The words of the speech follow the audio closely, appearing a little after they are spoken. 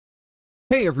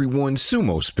Hey everyone,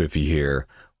 Sumo Spiffy here.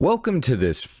 Welcome to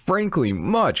this frankly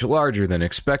much larger than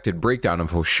expected breakdown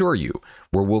of Hoshoryu,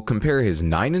 where we'll compare his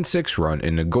 9-6 run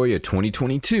in Nagoya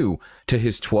 2022 to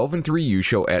his 12-3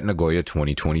 Yusho at Nagoya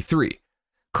 2023.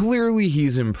 Clearly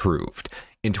he's improved.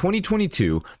 In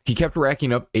 2022, he kept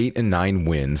racking up 8 and 9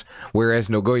 wins, whereas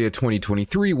Nagoya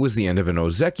 2023 was the end of an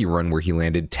Ozeki run where he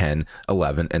landed 10,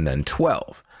 11, and then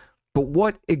 12. But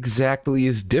what exactly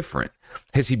is different?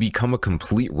 Has he become a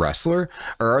complete wrestler,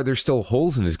 or are there still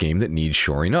holes in his game that need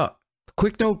shoring up?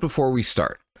 Quick note before we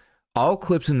start. All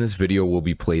clips in this video will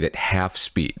be played at half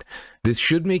speed. This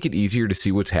should make it easier to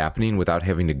see what's happening without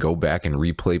having to go back and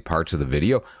replay parts of the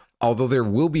video, although there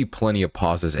will be plenty of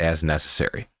pauses as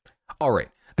necessary. Alright,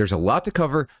 there's a lot to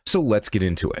cover, so let's get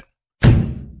into it.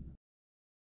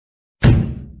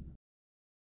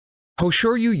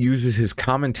 Hoshoryu uses his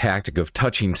common tactic of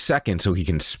touching second so he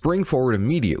can spring forward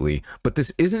immediately, but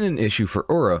this isn't an issue for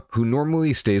Ura, who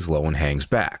normally stays low and hangs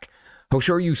back.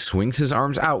 Hoshoryu swings his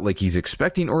arms out like he's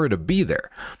expecting Ura to be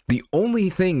there. The only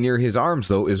thing near his arms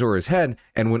though is Ura's head,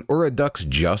 and when Ura ducks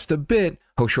just a bit,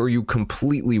 Hoshoryu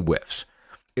completely whiffs.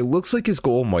 It looks like his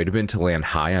goal might have been to land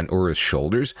high on Ura's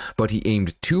shoulders, but he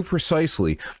aimed too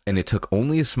precisely and it took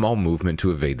only a small movement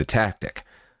to evade the tactic.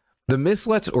 The miss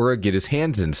lets Ura get his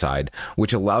hands inside,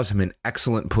 which allows him an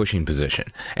excellent pushing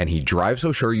position, and he drives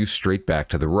Hoshoryu straight back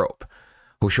to the rope.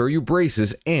 Hoshoryu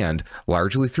braces and,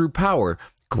 largely through power,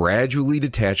 gradually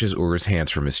detaches Ura's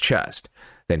hands from his chest.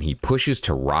 Then he pushes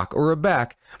to rock Ura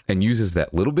back and uses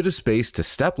that little bit of space to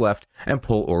step left and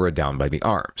pull Ura down by the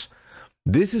arms.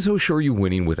 This is Hoshoryu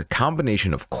winning with a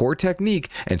combination of core technique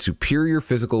and superior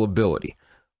physical ability.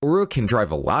 Ura can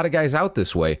drive a lot of guys out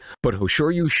this way, but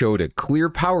Hoshoryu showed a clear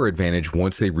power advantage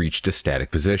once they reached a static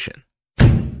position.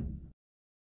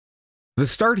 The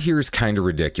start here is kinda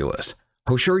ridiculous.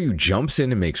 Hoshoryu jumps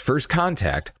in and makes first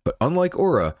contact, but unlike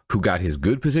Ura, who got his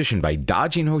good position by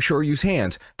dodging Hoshoryu's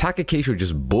hands, Takakeisho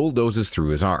just bulldozes through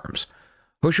his arms.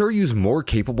 Hoshoryu's more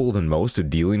capable than most of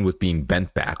dealing with being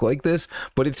bent back like this,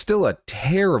 but it's still a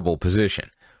terrible position.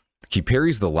 He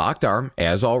parries the locked arm,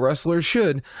 as all wrestlers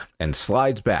should, and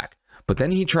slides back, but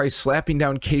then he tries slapping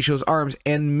down Keisho's arms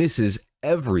and misses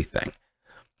everything.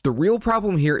 The real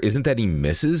problem here isn't that he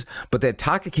misses, but that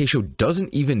Takakeisho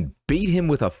doesn't even bait him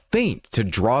with a feint to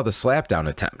draw the slapdown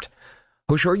attempt.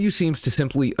 Hoshoryu seems to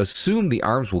simply assume the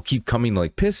arms will keep coming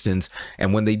like pistons,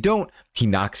 and when they don't, he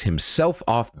knocks himself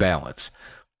off balance.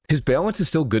 His balance is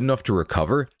still good enough to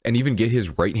recover and even get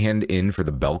his right hand in for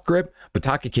the belt grip, but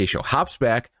Takakeisho hops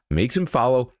back, makes him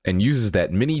follow, and uses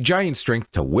that mini giant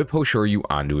strength to whip Hoshoryu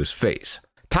onto his face.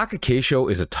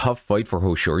 Takakeisho is a tough fight for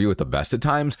Hoshoryu at the best of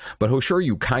times, but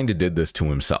Hoshoryu kinda did this to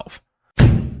himself.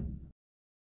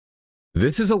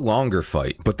 This is a longer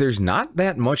fight, but there's not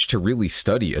that much to really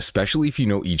study, especially if you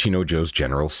know Ichinojo's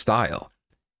general style.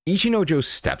 Ichinojo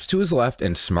steps to his left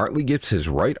and smartly gets his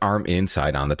right arm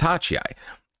inside on the tachiai.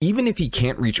 Even if he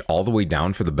can't reach all the way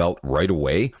down for the belt right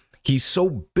away, he's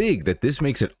so big that this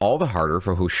makes it all the harder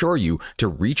for Hoshoryu to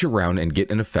reach around and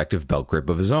get an effective belt grip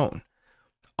of his own.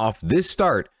 Off this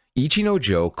start,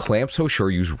 Ichinojo clamps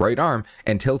Hoshoryu's right arm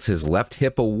and tilts his left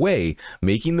hip away,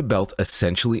 making the belt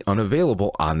essentially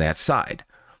unavailable on that side.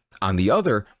 On the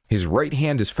other, his right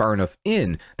hand is far enough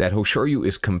in that Hoshoryu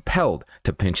is compelled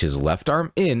to pinch his left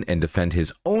arm in and defend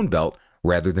his own belt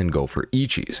rather than go for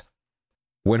Ichi's.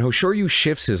 When Hoshoryu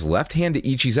shifts his left hand to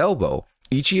Ichi's elbow,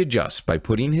 Ichi adjusts by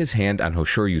putting his hand on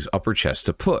Hoshoryu's upper chest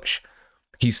to push.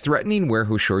 He's threatening where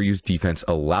Hoshoryu's defense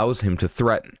allows him to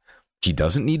threaten. He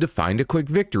doesn't need to find a quick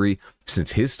victory,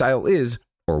 since his style is,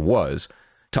 or was,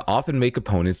 to often make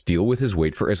opponents deal with his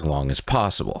weight for as long as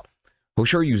possible.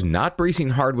 Hoshoryu's not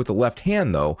bracing hard with the left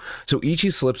hand though, so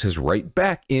Ichi slips his right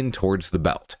back in towards the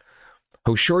belt.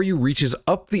 Hoshoryu reaches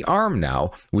up the arm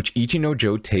now, which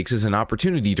Ichinojo takes as an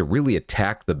opportunity to really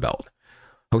attack the belt.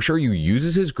 Hoshoryu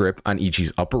uses his grip on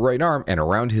Ichi's upper right arm and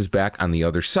around his back on the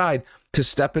other side to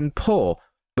step and pull,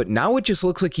 but now it just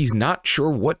looks like he's not sure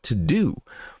what to do.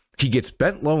 He gets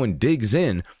bent low and digs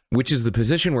in, which is the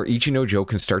position where Ichinojo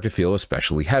can start to feel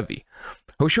especially heavy.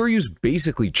 Hoshoryu's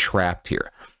basically trapped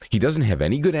here. He doesn't have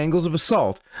any good angles of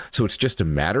assault, so it's just a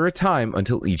matter of time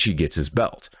until Ichi gets his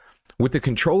belt. With the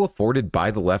control afforded by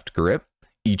the left grip,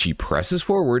 Ichi presses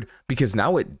forward because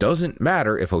now it doesn't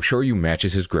matter if Hoshoryu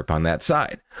matches his grip on that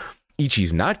side.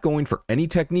 Ichi's not going for any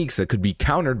techniques that could be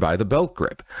countered by the belt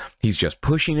grip. He's just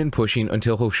pushing and pushing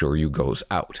until Hoshoryu goes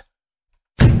out.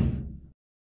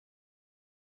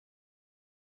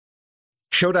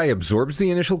 Shodai absorbs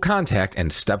the initial contact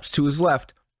and steps to his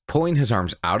left, pulling his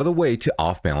arms out of the way to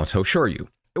off-balance Hoshoryu.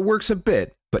 It works a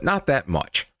bit, but not that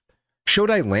much.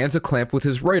 Shodai lands a clamp with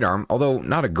his right arm, although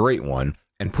not a great one,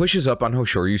 and pushes up on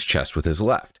Hoshoryu's chest with his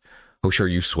left.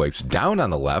 Hoshoryu swipes down on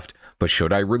the left, but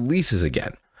Shodai releases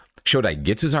again. Shodai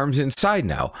gets his arms inside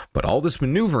now, but all this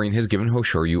maneuvering has given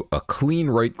Hoshoryu a clean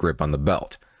right grip on the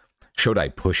belt.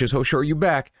 Shodai pushes Hoshoryu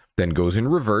back, then goes in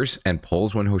reverse and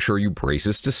pulls when Hoshoryu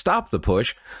braces to stop the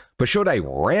push, but Shodai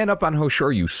ran up on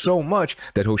Hoshoryu so much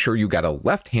that Hoshoryu got a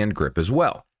left hand grip as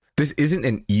well. This isn't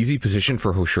an easy position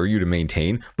for Hoshoryu to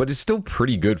maintain, but it's still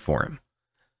pretty good for him.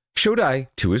 Shodai,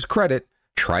 to his credit,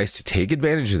 tries to take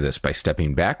advantage of this by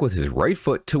stepping back with his right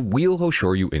foot to wheel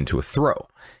Hoshoryu into a throw.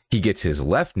 He gets his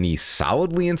left knee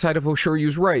solidly inside of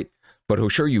Hoshoryu's right, but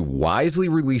Hoshoryu wisely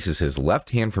releases his left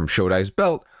hand from Shodai's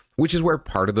belt, which is where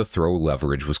part of the throw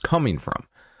leverage was coming from.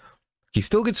 He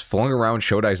still gets flung around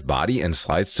Shodai's body and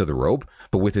slides to the rope,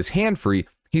 but with his hand free,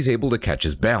 he's able to catch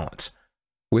his balance.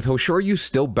 With Hoshoryu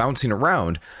still bouncing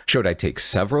around, Shodai takes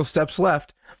several steps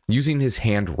left, using his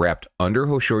hand wrapped under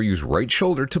Hoshoryu's right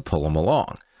shoulder to pull him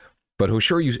along. But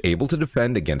Hoshoryu's able to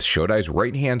defend against Shodai's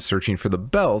right hand searching for the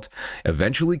belt,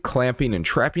 eventually clamping and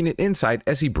trapping it inside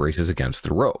as he braces against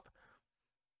the rope.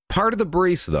 Part of the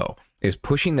brace, though, is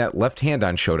pushing that left hand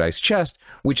on Shodai's chest,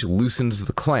 which loosens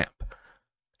the clamp.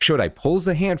 Shodai pulls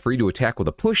the hand free to attack with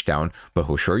a pushdown, but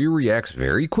Hoshoryu reacts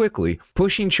very quickly,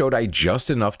 pushing Shodai just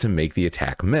enough to make the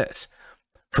attack miss.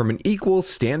 From an equal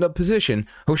stand-up position,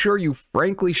 Hoshoryu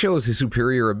frankly shows his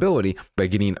superior ability by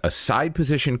getting a side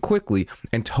position quickly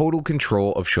and total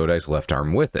control of Shodai's left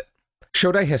arm with it.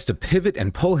 Shodai has to pivot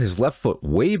and pull his left foot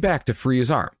way back to free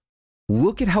his arm.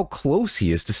 Look at how close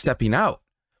he is to stepping out.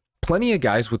 Plenty of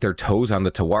guys with their toes on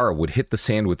the Tawara would hit the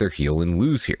sand with their heel and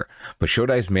lose here, but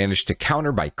Shodai's managed to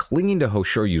counter by clinging to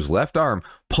Hoshoryu's left arm,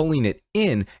 pulling it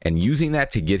in, and using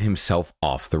that to get himself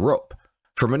off the rope.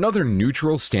 From another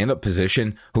neutral stand-up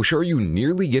position, Hoshoryu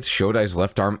nearly gets Shodai's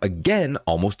left arm again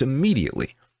almost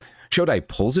immediately. Shodai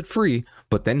pulls it free,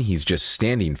 but then he's just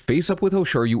standing face up with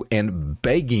Hoshoryu and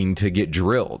begging to get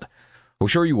drilled.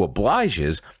 Hoshoryu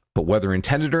obliges, but whether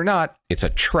intended or not, it's a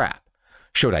trap.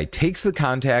 Shodai takes the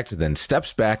contact, then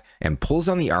steps back and pulls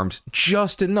on the arms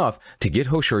just enough to get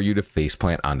Hoshoryu to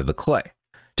faceplant onto the clay.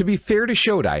 To be fair to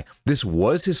Shodai, this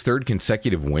was his third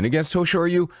consecutive win against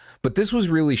Hoshoryu, but this was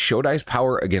really Shodai's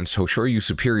power against Hoshoryu's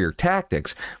superior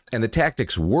tactics, and the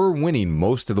tactics were winning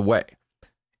most of the way.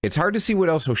 It's hard to see what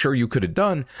else Hoshoryu could have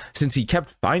done, since he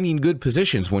kept finding good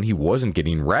positions when he wasn't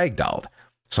getting ragdolled.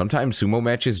 Sometimes sumo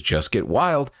matches just get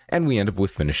wild, and we end up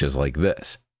with finishes like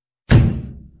this.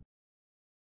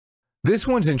 This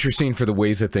one's interesting for the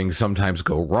ways that things sometimes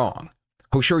go wrong.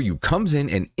 Hoshoryu comes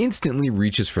in and instantly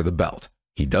reaches for the belt.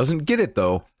 He doesn't get it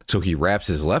though, so he wraps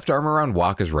his left arm around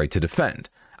Waka's right to defend.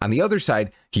 On the other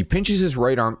side, he pinches his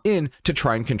right arm in to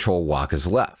try and control Waka's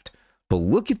left. But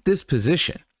look at this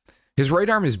position. His right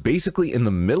arm is basically in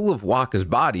the middle of Waka's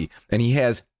body, and he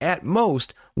has, at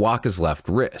most, Waka's left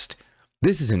wrist.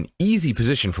 This is an easy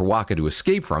position for Waka to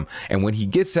escape from, and when he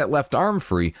gets that left arm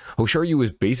free, Hoshoryu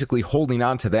is basically holding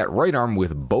on to that right arm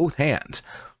with both hands.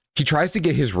 He tries to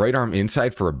get his right arm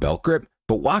inside for a belt grip,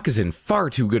 but Waka's in far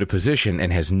too good a position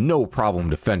and has no problem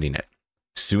defending it.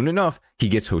 Soon enough, he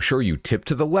gets Hoshoryu tipped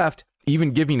to the left, even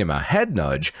giving him a head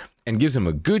nudge, and gives him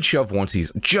a good shove once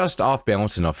he's just off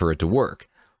balance enough for it to work.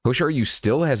 Hoshoryu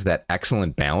still has that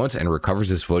excellent balance and recovers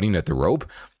his footing at the rope,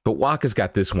 but Waka's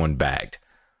got this one bagged.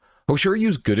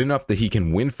 Hoshoryu's good enough that he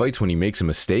can win fights when he makes a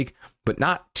mistake, but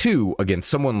not two against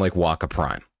someone like Waka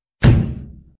Prime.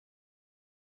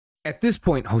 At this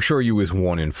point, Hoshoryu is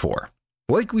 1-4.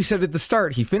 Like we said at the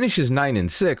start, he finishes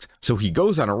 9-6, so he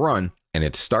goes on a run, and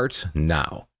it starts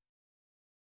now.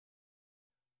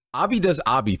 Abi does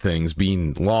Abi things,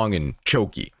 being long and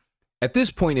choky. At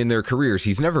this point in their careers,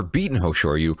 he's never beaten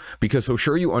Hoshoryu because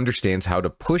Hoshoryu understands how to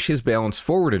push his balance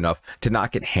forward enough to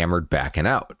not get hammered back and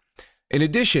out. In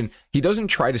addition, he doesn't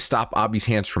try to stop Abi's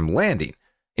hands from landing.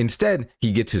 Instead,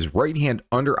 he gets his right hand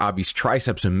under Abi's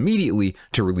triceps immediately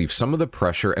to relieve some of the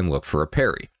pressure and look for a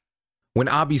parry. When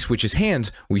Abi switches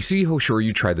hands, we see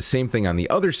Hoshoryu try the same thing on the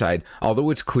other side, although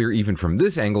it's clear even from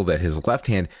this angle that his left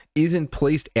hand isn't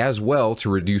placed as well to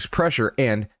reduce pressure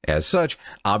and, as such,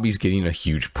 Abi's getting a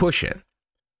huge push in.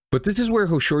 But this is where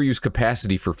Hoshoryu's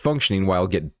capacity for functioning while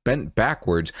get bent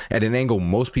backwards at an angle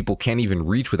most people can't even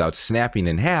reach without snapping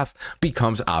in half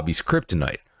becomes Abi's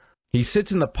kryptonite. He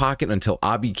sits in the pocket until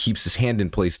Abi keeps his hand in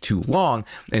place too long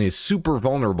and is super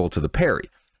vulnerable to the parry.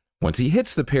 Once he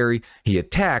hits the parry, he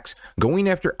attacks, going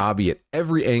after Abi at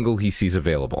every angle he sees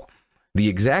available. The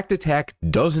exact attack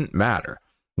doesn't matter.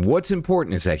 What's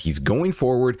important is that he's going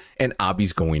forward and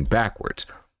Abi's going backwards.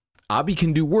 Abi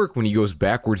can do work when he goes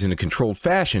backwards in a controlled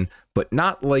fashion, but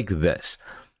not like this.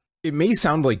 It may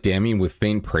sound like damning with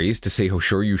faint praise to say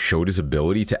Hoshoryu showed his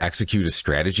ability to execute a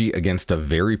strategy against a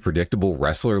very predictable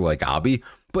wrestler like Abi,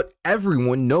 but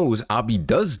everyone knows Abi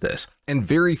does this, and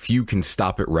very few can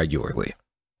stop it regularly.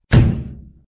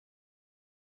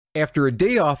 After a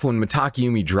day off when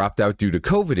Mitakeumi dropped out due to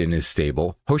COVID in his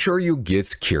stable, Hoshoryu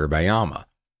gets Kiribayama.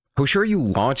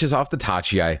 Hoshoryu launches off the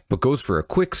Tachi, but goes for a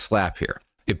quick slap here.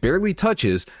 It barely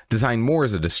touches, designed more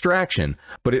as a distraction,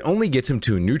 but it only gets him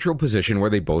to a neutral position where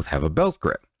they both have a belt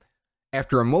grip.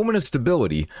 After a moment of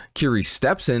stability, Kiri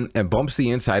steps in and bumps the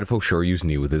inside of Hoshoryu's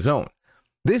knee with his own.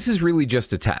 This is really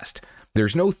just a test.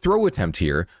 There's no throw attempt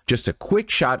here, just a quick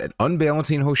shot at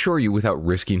unbalancing Hoshoryu without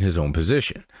risking his own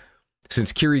position.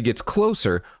 Since Kiri gets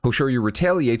closer, Hoshoryu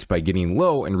retaliates by getting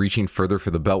low and reaching further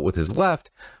for the belt with his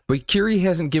left, but Kiri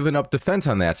hasn't given up defense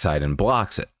on that side and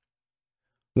blocks it.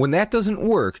 When that doesn't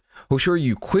work,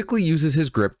 Hoshoryu quickly uses his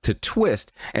grip to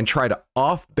twist and try to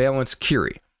off-balance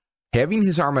Kiri. Having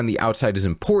his arm on the outside is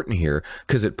important here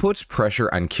because it puts pressure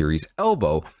on Kiri's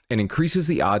elbow and increases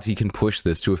the odds he can push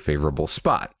this to a favorable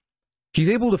spot. He's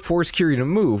able to force Kiri to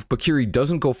move, but Kiri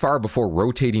doesn't go far before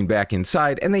rotating back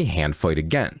inside and they hand fight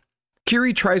again.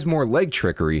 Kiri tries more leg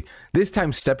trickery, this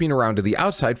time stepping around to the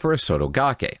outside for a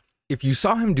Sotogake. If you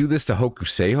saw him do this to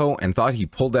Hokuseiho and thought he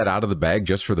pulled that out of the bag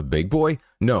just for the big boy,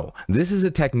 no, this is a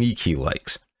technique he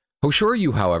likes.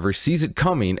 Hoshoryu, however, sees it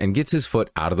coming and gets his foot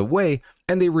out of the way,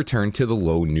 and they return to the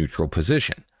low neutral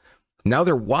position. Now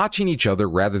they're watching each other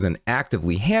rather than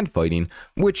actively hand fighting,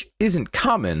 which isn't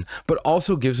common, but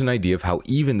also gives an idea of how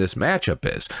even this matchup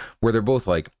is, where they're both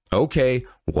like, okay,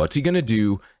 what's he gonna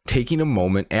do, taking a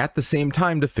moment at the same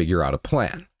time to figure out a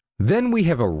plan. Then we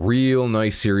have a real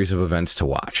nice series of events to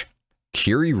watch.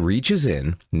 Kiri reaches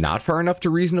in, not far enough to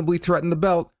reasonably threaten the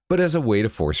belt, but as a way to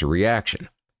force a reaction.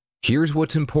 Here's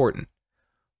what's important.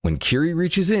 When Kiri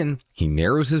reaches in, he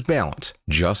narrows his balance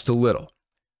just a little.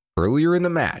 Earlier in the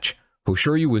match,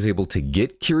 Hoshoryu was able to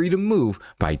get Kiri to move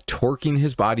by torquing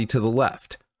his body to the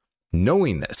left.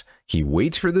 Knowing this, he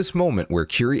waits for this moment where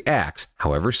Kiri acts,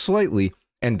 however slightly,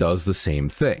 and does the same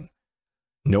thing.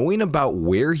 Knowing about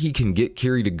where he can get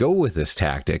Kiri to go with this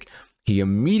tactic, he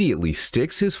immediately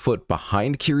sticks his foot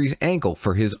behind Kiri's ankle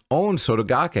for his own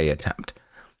Sotogake attempt.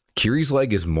 Kiri's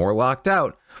leg is more locked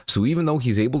out, so even though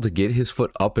he's able to get his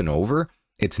foot up and over,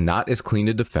 it's not as clean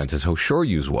a defense as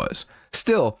Hoshoryu's was.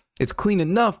 Still, it's clean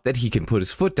enough that he can put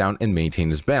his foot down and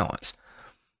maintain his balance.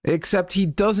 Except he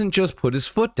doesn't just put his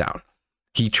foot down.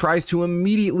 He tries to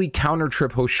immediately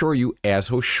counter-trip Hoshoryu as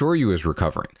Hoshoryu is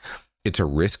recovering. It's a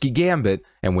risky gambit,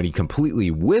 and when he completely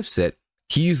whiffs it,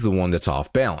 he's the one that's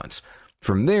off balance.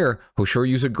 From there,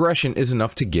 Hoshoryu's aggression is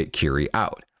enough to get Kiri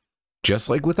out. Just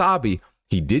like with Abi,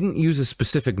 he didn't use a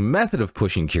specific method of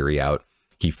pushing Kiri out.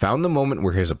 He found the moment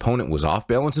where his opponent was off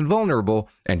balance and vulnerable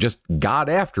and just got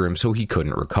after him so he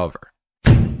couldn't recover.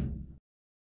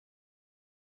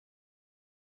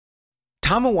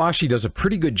 Tamawashi does a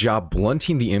pretty good job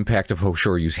blunting the impact of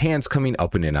Hoshoryu's hands coming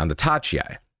up and in on the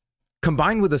Tachi.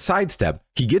 Combined with a sidestep,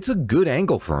 he gets a good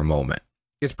angle for a moment.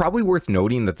 It's probably worth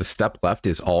noting that the step left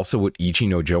is also what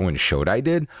Ichinojo and Shodai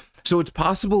did, so it's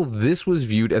possible this was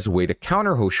viewed as a way to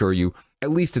counter Hoshoryu,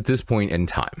 at least at this point in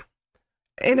time.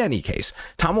 In any case,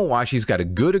 Tamawashi's got a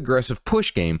good aggressive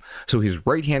push game, so his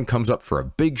right hand comes up for a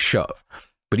big shove.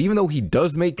 But even though he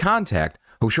does make contact,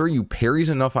 Hoshoryu parries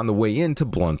enough on the way in to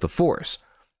blunt the force.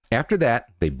 After that,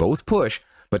 they both push,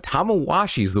 but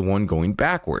Tamawashi's the one going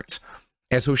backwards.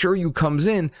 As Hoshoryu comes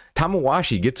in,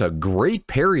 Tamawashi gets a great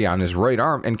parry on his right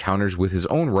arm and counters with his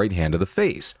own right hand to the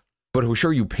face. But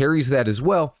Hoshoryu parries that as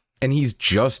well, and he's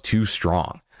just too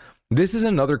strong. This is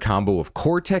another combo of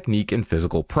core technique and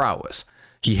physical prowess.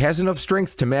 He has enough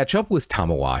strength to match up with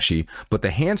Tamawashi, but the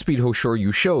hand speed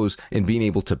Hoshoryu shows in being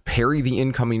able to parry the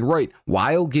incoming right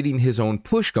while getting his own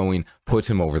push going puts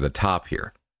him over the top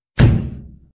here.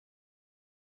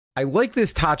 I like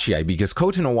this Tachi because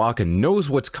Kotonowaka knows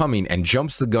what's coming and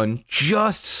jumps the gun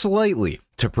just slightly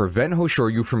to prevent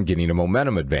Hoshoryu from getting a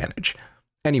momentum advantage.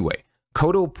 Anyway,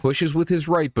 Koto pushes with his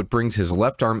right but brings his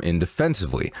left arm in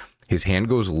defensively. His hand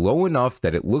goes low enough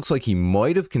that it looks like he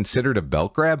might have considered a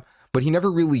belt grab, but he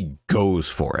never really goes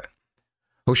for it.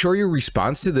 Hoshoryu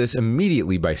responds to this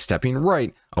immediately by stepping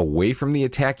right, away from the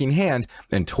attacking hand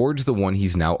and towards the one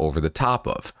he's now over the top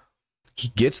of. He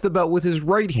gets the belt with his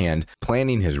right hand,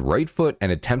 planting his right foot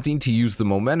and attempting to use the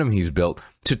momentum he's built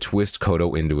to twist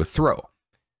Koto into a throw.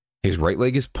 His right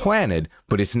leg is planted,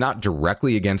 but it's not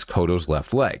directly against Koto's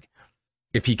left leg.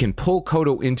 If he can pull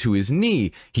Koto into his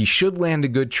knee, he should land a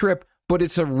good trip, but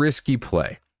it's a risky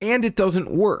play. And it doesn't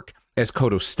work, as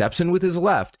Koto steps in with his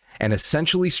left and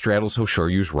essentially straddles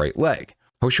Hoshoryu's right leg.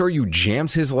 Hoshoryu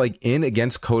jams his leg in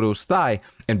against Koto's thigh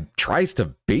and tries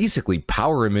to basically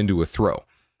power him into a throw.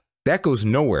 That goes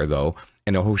nowhere though,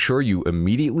 and Hoshoryu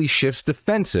immediately shifts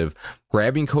defensive,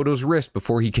 grabbing Koto's wrist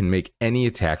before he can make any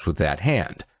attacks with that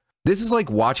hand. This is like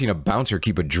watching a bouncer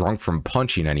keep a drunk from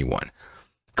punching anyone.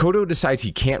 Koto decides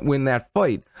he can't win that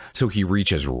fight, so he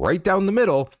reaches right down the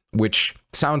middle, which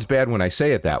sounds bad when I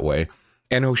say it that way,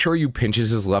 and Hoshoryu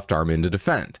pinches his left arm in to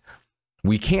defend.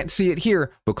 We can't see it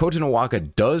here, but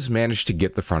Kotonowaka does manage to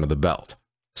get the front of the belt.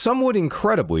 Somewhat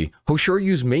incredibly,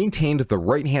 Hoshoryu's maintained the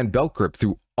right hand belt grip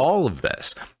through all of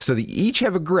this, so they each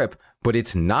have a grip, but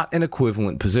it's not an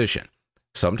equivalent position.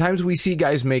 Sometimes we see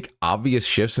guys make obvious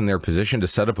shifts in their position to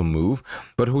set up a move,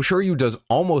 but Hoshoryu does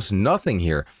almost nothing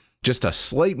here, just a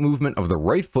slight movement of the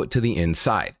right foot to the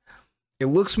inside. It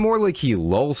looks more like he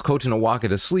lulls Kotonowaka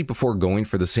to sleep before going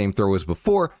for the same throw as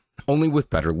before, only with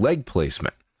better leg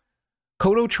placement.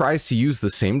 Koto tries to use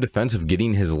the same defense of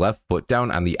getting his left foot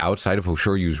down on the outside of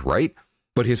Hoshoryu's right,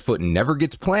 but his foot never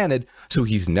gets planted, so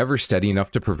he's never steady enough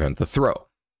to prevent the throw.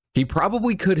 He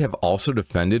probably could have also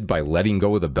defended by letting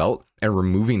go of the belt and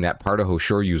removing that part of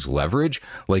Hoshoryu's leverage,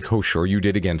 like Hoshoryu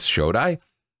did against Shodai,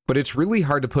 but it's really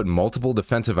hard to put multiple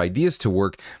defensive ideas to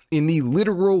work in the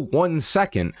literal 1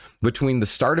 second between the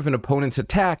start of an opponent's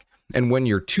attack and when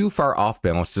you're too far off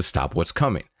balance to stop what's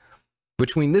coming.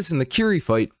 Between this and the Kiri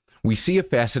fight, we see a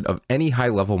facet of any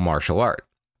high-level martial art,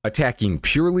 attacking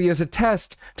purely as a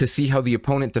test to see how the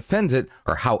opponent defends it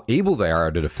or how able they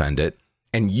are to defend it,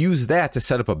 and use that to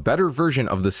set up a better version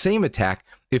of the same attack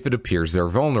if it appears they're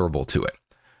vulnerable to it.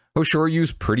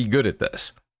 Hoshoryu's pretty good at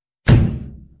this.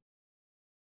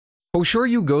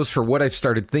 Hoshoryu goes for what I've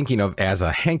started thinking of as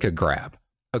a henka grab,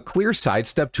 a clear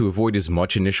sidestep to avoid as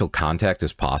much initial contact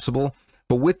as possible,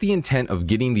 but with the intent of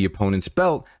getting the opponent's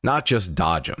belt, not just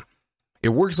dodge him. It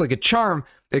works like a charm,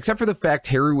 except for the fact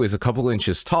Teru is a couple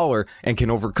inches taller and can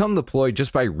overcome the ploy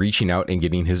just by reaching out and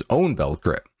getting his own belt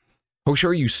grip.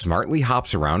 Hoshoryu smartly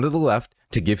hops around to the left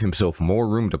to give himself more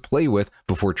room to play with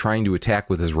before trying to attack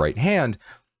with his right hand,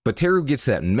 but Teru gets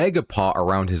that mega paw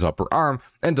around his upper arm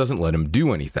and doesn't let him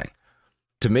do anything.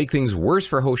 To make things worse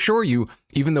for Hoshoryu,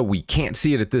 even though we can't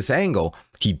see it at this angle,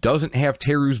 he doesn't have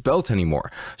Teru's belt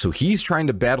anymore, so he's trying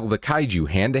to battle the kaiju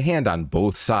hand to hand on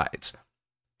both sides.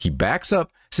 He backs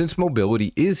up since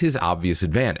mobility is his obvious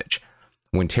advantage.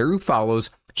 When Teru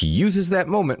follows, he uses that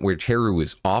moment where Teru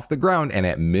is off the ground and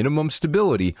at minimum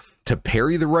stability to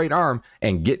parry the right arm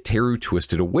and get Teru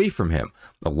twisted away from him,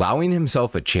 allowing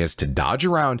himself a chance to dodge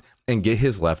around and get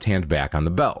his left hand back on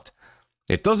the belt.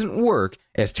 It doesn't work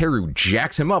as Teru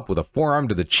jacks him up with a forearm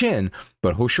to the chin,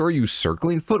 but Hoshoryu's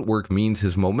circling footwork means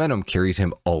his momentum carries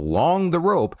him along the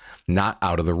rope, not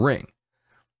out of the ring.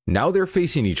 Now they're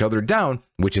facing each other down,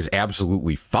 which is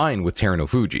absolutely fine with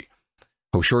Terunofuji.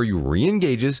 Hoshoryu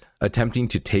re-engages, attempting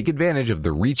to take advantage of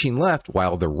the reaching left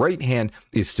while the right hand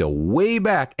is still way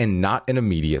back and not an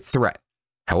immediate threat.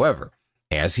 However,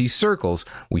 as he circles,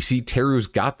 we see Teru's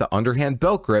got the underhand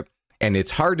belt grip, and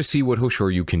it's hard to see what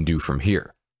Hoshoryu can do from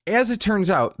here. As it turns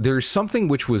out, there's something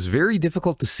which was very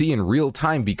difficult to see in real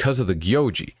time because of the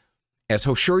gyoji. As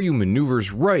Hoshoryu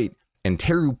maneuvers right, and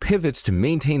Teru pivots to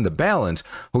maintain the balance,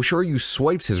 Hoshoryu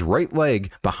swipes his right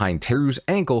leg behind Teru's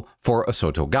ankle for a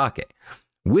sotogake.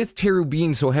 With Teru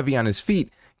being so heavy on his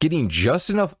feet, getting just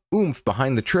enough oomph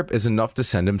behind the trip is enough to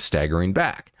send him staggering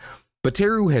back. But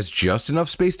Teru has just enough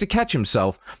space to catch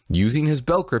himself, using his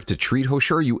belt grip to treat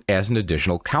Hoshoryu as an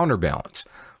additional counterbalance.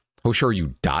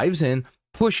 Hoshoryu dives in,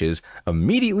 pushes,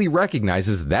 immediately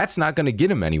recognizes that's not going to get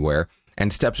him anywhere,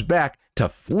 and steps back to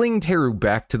fling Teru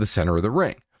back to the center of the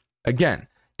ring. Again,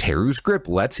 Teru's grip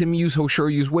lets him use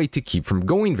Hoshoryu's weight to keep from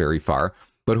going very far,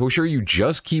 but Hoshoryu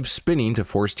just keeps spinning to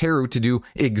force Teru to do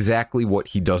exactly what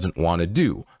he doesn't want to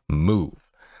do,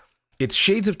 move. It's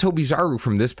shades of Tobizaru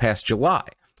from this past July,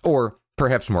 or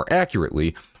perhaps more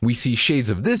accurately, we see shades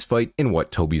of this fight in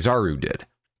what Tobizaru did.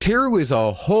 Teru is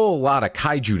a whole lot of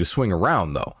kaiju to swing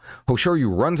around though.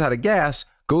 Hoshoryu runs out of gas,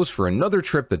 goes for another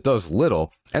trip that does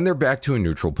little, and they're back to a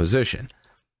neutral position.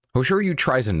 Hoshoryu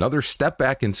tries another step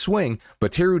back and swing,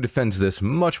 but Teru defends this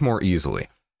much more easily.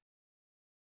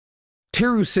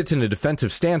 Teru sits in a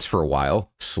defensive stance for a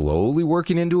while, slowly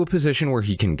working into a position where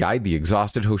he can guide the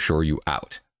exhausted Hoshoryu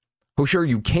out.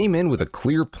 Hoshoryu came in with a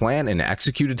clear plan and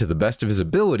executed to the best of his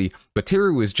ability, but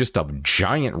Teru is just a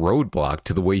giant roadblock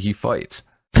to the way he fights.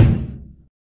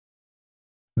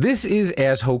 This is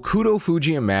as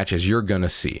Hokutofuji a match as you're gonna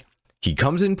see. He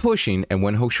comes in pushing, and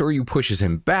when Hoshoryu pushes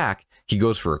him back, he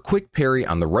goes for a quick parry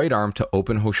on the right arm to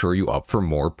open Hoshoryu up for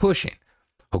more pushing.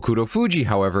 Hokutofuji,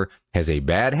 however, has a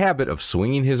bad habit of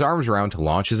swinging his arms around to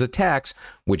launch his attacks,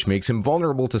 which makes him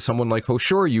vulnerable to someone like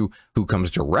Hoshoryu, who comes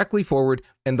directly forward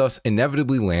and thus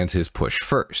inevitably lands his push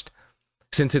first.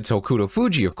 Since it's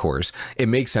Hokutofuji, of course, it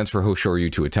makes sense for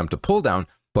Hoshoryu to attempt a pull down,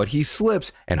 but he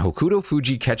slips and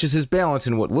Hokutofuji catches his balance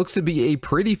in what looks to be a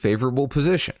pretty favorable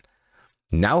position.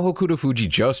 Now Hokutofuji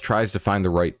just tries to find the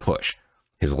right push.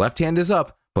 His left hand is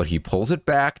up, but he pulls it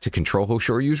back to control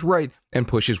Hoshoryu's right and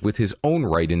pushes with his own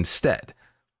right instead.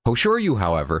 Hoshoryu,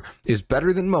 however, is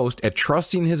better than most at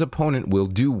trusting his opponent will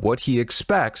do what he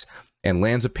expects and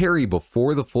lands a parry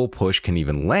before the full push can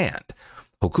even land.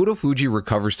 Hokutofuji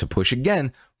recovers to push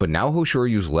again, but now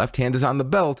Hoshoryu's left hand is on the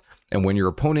belt, and when your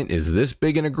opponent is this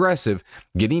big and aggressive,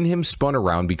 getting him spun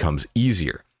around becomes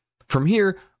easier. From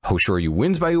here, Hoshoryu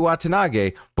wins by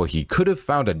Uwatenage, but he could have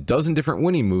found a dozen different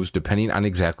winning moves depending on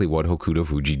exactly what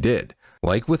Hokutofuji did.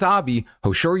 Like with Abi,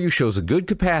 Hoshoryu shows a good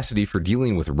capacity for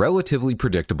dealing with relatively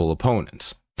predictable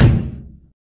opponents.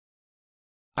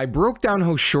 I broke down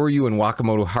Hoshoryu and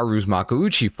Wakamotoharu's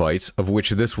Makuuchi fights, of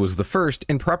which this was the first,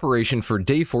 in preparation for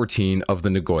Day 14 of the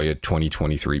Nagoya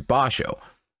 2023 Basho.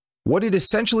 What it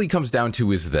essentially comes down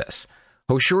to is this.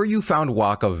 Hoshoryu found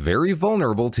Waka very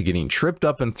vulnerable to getting tripped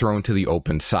up and thrown to the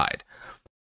open side.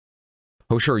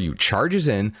 Hoshoryu charges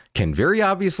in, can very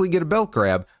obviously get a belt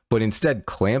grab, but instead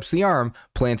clamps the arm,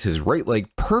 plants his right leg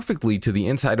perfectly to the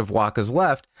inside of Waka's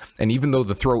left, and even though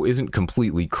the throw isn't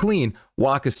completely clean,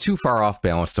 Waka's too far off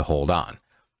balance to hold on.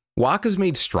 Waka's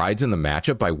made strides in the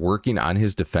matchup by working on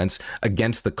his defense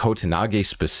against the Kotonowaka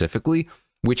specifically,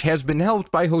 which has been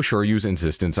helped by Hoshoryu's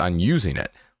insistence on using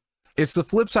it. It's the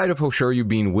flip side of Hoshoryu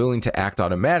being willing to act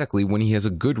automatically when he has a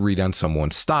good read on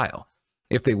someone's style.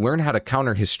 If they learn how to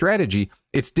counter his strategy,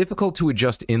 it's difficult to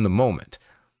adjust in the moment.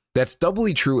 That's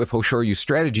doubly true if Hoshoryu's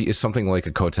strategy is something like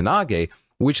a Kotonowaka,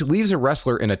 which leaves a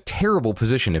wrestler in a terrible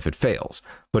position if it fails.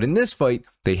 But in this fight,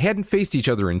 they hadn't faced each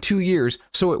other in 2 years,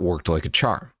 so it worked like a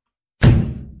charm.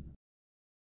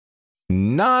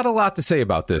 Not a lot to say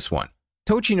about this one.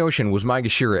 Tochinoshin was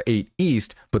Maegashira 8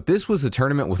 East, but this was the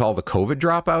tournament with all the COVID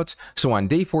dropouts, so on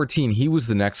day 14 he was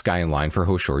the next guy in line for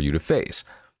Hoshoryu to face.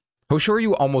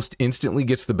 Hoshoryu almost instantly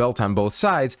gets the belt on both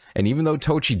sides, and even though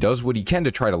Tochi does what he can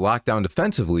to try to lock down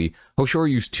defensively,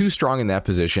 Hoshoryu's too strong in that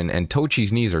position and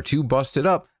Tochi's knees are too busted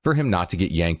up for him not to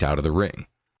get yanked out of the ring.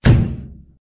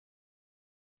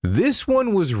 This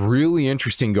one was really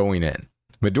interesting going in.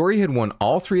 Midori had won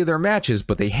all 3 of their matches,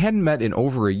 but they hadn't met in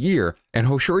over a year, and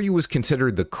Hoshoryu was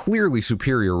considered the clearly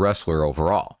superior wrestler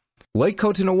overall. Like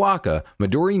Kotonowaka,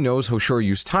 Midori knows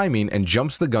Hoshoryu's timing and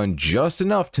jumps the gun just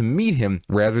enough to meet him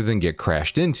rather than get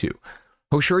crashed into.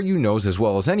 Hoshoryu knows as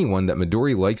well as anyone that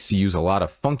Midori likes to use a lot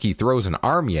of funky throws and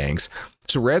arm yanks,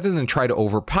 so rather than try to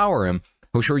overpower him,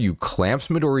 Hoshoryu clamps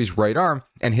Midori's right arm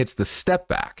and hits the step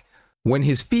back. When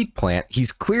his feet plant,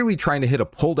 he's clearly trying to hit a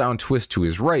pull-down twist to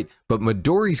his right, but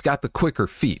Midori's got the quicker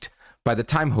feet. By the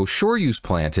time Hoshoryu's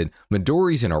planted,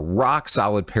 Midori's in a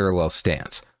rock-solid parallel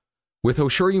stance. With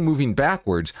Hoshoryu moving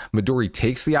backwards, Midori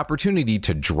takes the opportunity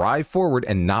to drive forward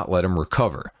and not let him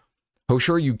recover.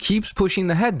 Hoshoryu keeps pushing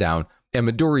the head down, and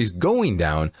Midori's going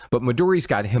down, but Midori's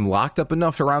got him locked up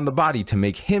enough around the body to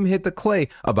make him hit the clay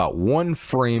about 1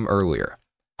 frame earlier.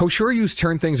 Hoshoryu's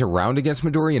turned things around against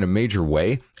Midori in a major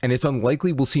way, and it's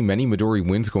unlikely we'll see many Midori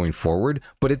wins going forward,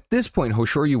 but at this point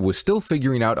Hoshoryu was still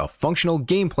figuring out a functional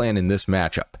game plan in this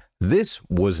matchup. This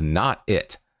was not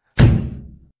it.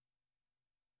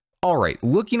 Alright,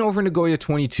 looking over Nagoya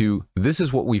 22, this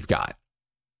is what we've got.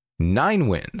 9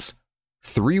 wins.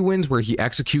 3 wins where he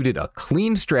executed a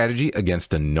clean strategy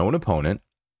against a known opponent.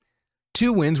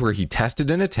 2 wins where he tested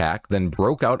an attack, then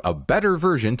broke out a better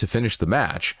version to finish the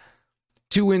match.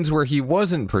 2 wins where he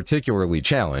wasn't particularly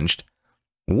challenged.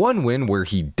 1 win where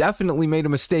he definitely made a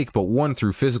mistake but won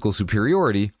through physical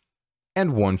superiority.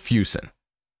 And 1 fusen.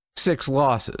 6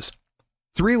 losses.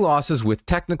 3 losses with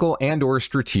technical and/or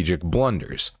strategic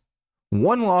blunders.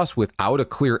 1 loss without a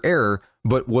clear error,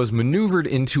 but was maneuvered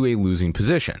into a losing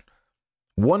position.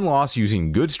 1 loss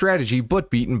using good strategy, but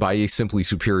beaten by a simply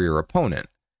superior opponent.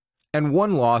 And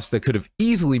 1 loss that could have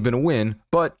easily been a win,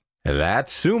 but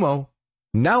that's Sumo.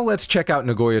 Now let's check out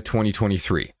Nagoya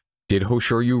 2023. Did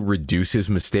Hoshoryu reduce his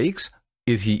mistakes?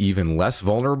 Is he even less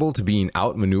vulnerable to being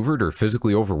outmaneuvered or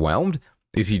physically overwhelmed?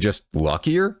 Is he just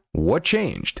luckier? What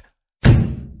changed?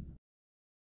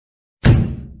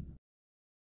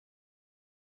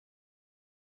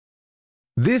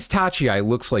 This Tachi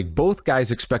looks like both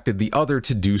guys expected the other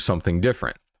to do something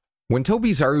different. When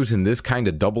Tobizaru's in this kind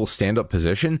of double stand-up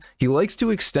position, he likes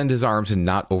to extend his arms and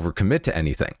not overcommit to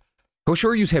anything.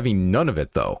 Hoshoryu's having none of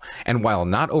it though, and while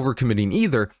not overcommitting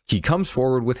either, he comes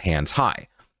forward with hands high.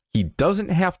 he doesn't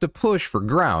have to push for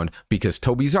ground because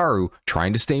Tobizaru,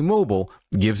 trying to stay mobile,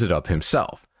 gives it up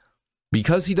himself.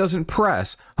 Because he doesn't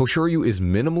press, Hoshoryu is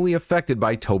minimally affected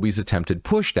by Tobi's attempted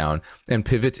pushdown and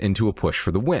pivots into a push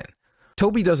for the win.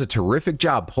 Tobi does a terrific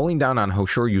job pulling down on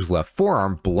Hoshoryu's left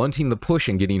forearm, blunting the push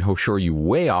and getting Hoshoryu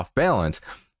way off balance,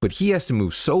 but he has to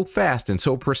move so fast and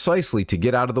so precisely to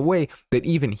get out of the way that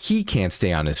even he can't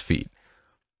stay on his feet.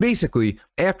 Basically,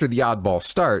 after the oddball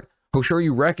start,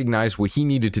 Hoshoryu recognized what he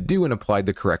needed to do and applied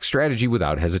the correct strategy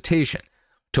without hesitation.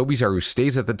 Tobizaru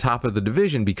stays at the top of the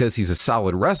division because he's a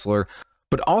solid wrestler,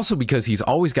 but also because he's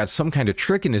always got some kind of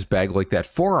trick in his bag like that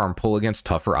forearm pull against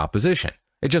tougher opposition.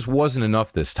 It just wasn't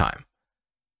enough this time.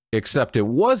 Except it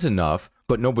was enough,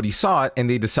 but nobody saw it and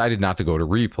they decided not to go to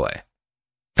replay.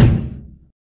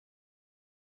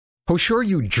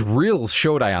 Hoshoryu drills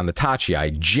Shodai on the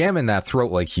Tachi, jamming that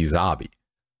throat like he's Abi.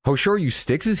 Hoshoryu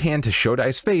sticks his hand to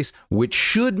Shodai's face, which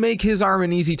should make his arm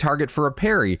an easy target for a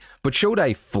parry, but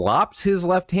Shodai flops his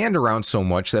left hand around so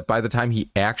much that by the time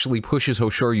he actually pushes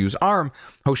Hoshoryu's arm,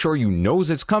 Hoshoryu knows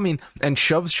it's coming and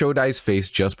shoves Shodai's face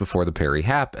just before the parry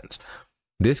happens.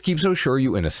 This keeps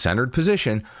Hoshoryu in a centered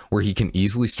position where he can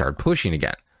easily start pushing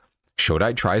again.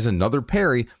 Shodai tries another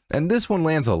parry, and this one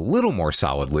lands a little more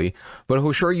solidly, but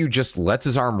Hoshoryu just lets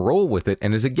his arm roll with it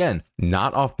and is again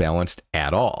not off balanced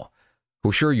at all.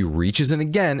 Hoshoryu reaches in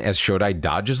again as Shodai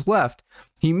dodges left,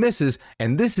 he misses,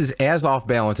 and this is as off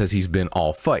balance as he's been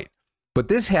all fight. But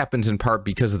this happens in part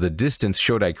because of the distance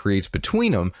Shodai creates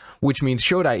between them, which means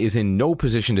Shodai is in no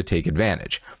position to take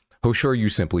advantage. Hoshoryu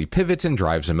simply pivots and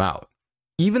drives him out.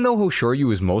 Even though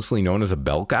Hoshoryu is mostly known as a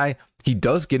belt guy, he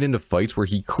does get into fights where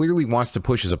he clearly wants to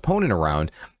push his opponent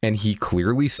around, and he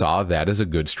clearly saw that as a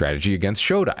good strategy against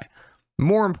Shodai.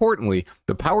 More importantly,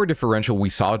 the power differential we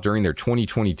saw during their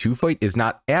 2022 fight is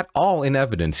not at all in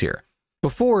evidence here.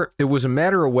 Before, it was a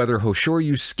matter of whether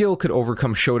Hoshoryu's skill could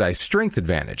overcome Shodai's strength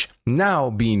advantage.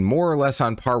 Now, being more or less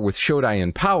on par with Shodai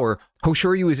in power,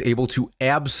 Hoshoryu is able to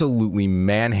absolutely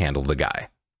manhandle the guy.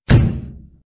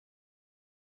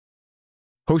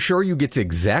 Hoshoryu gets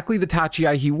exactly the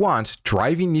Tachi he wants,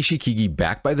 driving Nishikigi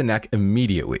back by the neck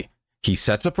immediately. He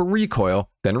sets up a recoil,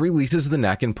 then releases the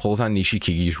neck and pulls on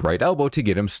Nishikigi's right elbow to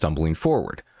get him stumbling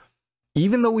forward.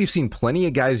 Even though we've seen plenty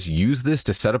of guys use this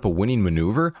to set up a winning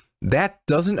maneuver, that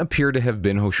doesn't appear to have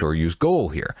been Hoshoryu's goal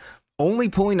here. Only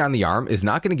pulling on the arm is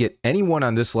not going to get anyone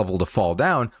on this level to fall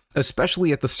down,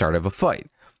 especially at the start of a fight.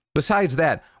 Besides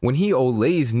that, when he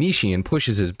olays Nishi and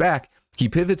pushes his back, he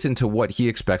pivots into what he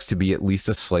expects to be at least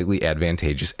a slightly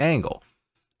advantageous angle.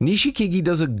 Nishikigi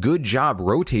does a good job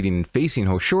rotating and facing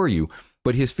Hoshoryu,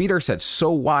 but his feet are set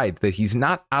so wide that he's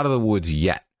not out of the woods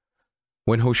yet.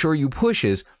 When Hoshoryu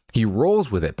pushes, he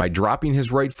rolls with it by dropping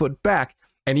his right foot back,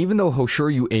 and even though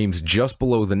Hoshoryu aims just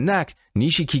below the neck,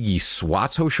 Nishikigi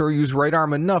swats Hoshoryu's right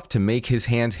arm enough to make his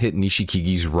hands hit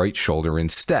Nishikigi's right shoulder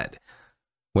instead.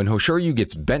 When Hoshoryu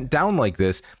gets bent down like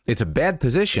this, it's a bad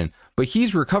position, but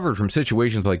he's recovered from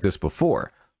situations like this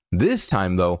before. This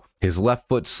time though, his left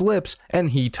foot slips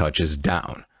and he touches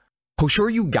down.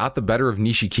 Hoshoryu got the better of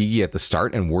Nishikigi at the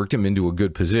start and worked him into a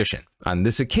good position. On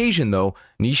this occasion though,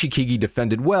 Nishikigi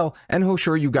defended well and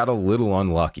Hoshoryu got a little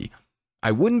unlucky.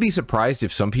 I wouldn't be surprised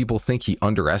if some people think he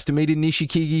underestimated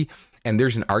Nishikigi, and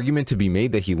there's an argument to be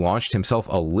made that he launched himself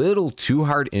a little too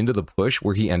hard into the push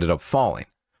where he ended up falling.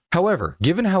 However,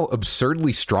 given how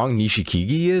absurdly strong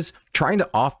Nishikigi is, trying to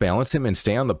off-balance him and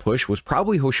stay on the push was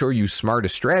probably Hoshoryu's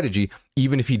smartest strategy,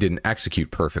 even if he didn't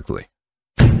execute perfectly.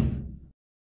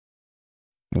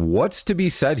 What's to be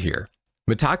said here?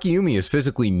 Mitakeumi is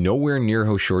physically nowhere near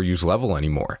Hoshoryu's level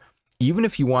anymore. Even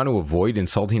if you want to avoid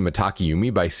insulting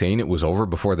Mitakeumi by saying it was over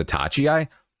before the Tachi,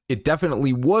 it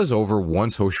definitely was over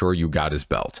once Hoshoryu got his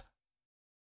belt.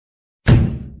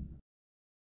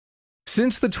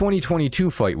 Since the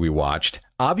 2022 fight we watched,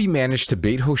 Abi managed to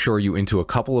bait Hoshoryu into a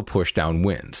couple of pushdown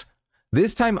wins.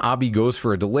 This time Abi goes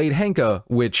for a delayed Henka,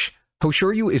 which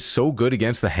Hoshoryu is so good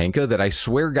against the Henka that I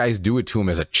swear guys do it to him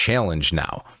as a challenge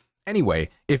now. Anyway,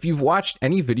 if you've watched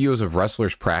any videos of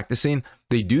wrestlers practicing,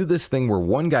 they do this thing where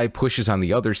one guy pushes on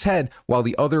the other's head while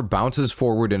the other bounces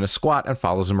forward in a squat and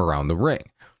follows him around the ring.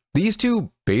 These two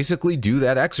basically do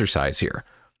that exercise here.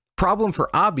 Problem for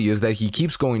Abi is that he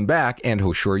keeps going back and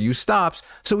Hoshoryu stops,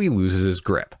 so he loses his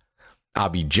grip.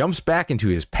 Abi jumps back into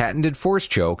his patented force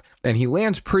choke and he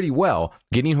lands pretty well,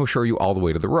 getting Hoshoryu all the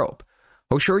way to the rope.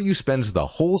 Hoshoryu spends the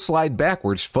whole slide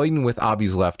backwards fighting with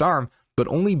Abi's left arm, but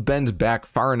only bends back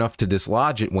far enough to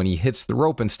dislodge it when he hits the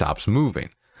rope and stops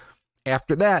moving.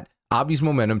 After that, Abi's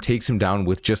momentum takes him down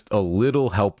with just a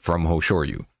little help from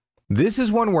Hoshoryu. This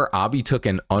is one where Abi took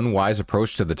an unwise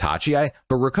approach to the Tachi,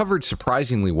 but recovered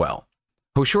surprisingly well.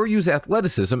 Hoshoryu's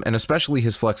athleticism and especially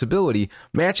his flexibility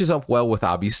matches up well with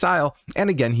Abi's style, and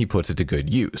again he puts it to good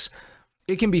use.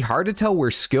 It can be hard to tell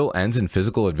where skill ends and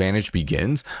physical advantage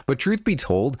begins, but truth be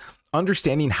told,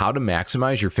 understanding how to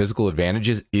maximize your physical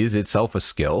advantages is itself a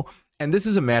skill, and this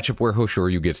is a matchup where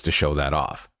Hoshoryu gets to show that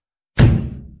off.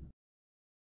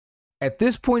 At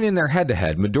this point in their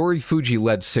head-to-head, Midorifuji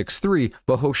led 6-3,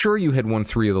 but Hoshoryu had won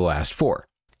 3 of the last 4.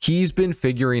 He's been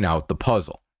figuring out the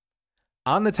puzzle.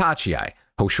 On the Tachi-ai,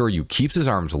 Hoshoryu keeps his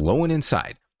arms low and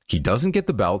inside. He doesn't get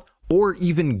the belt or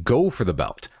even go for the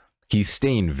belt. He's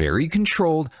staying very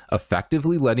controlled,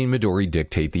 effectively letting Midori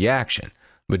dictate the action.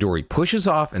 Midori pushes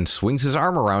off and swings his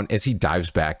arm around as he dives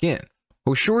back in.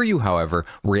 Hoshoryu, however,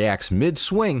 reacts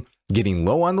mid-swing, getting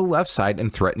low on the left side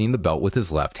and threatening the belt with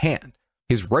his left hand.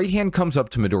 His right hand comes up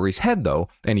to Midori's head though,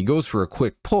 and he goes for a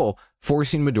quick pull,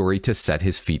 forcing Midori to set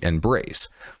his feet and brace.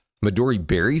 Midori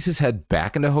buries his head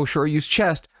back into Hoshoryu's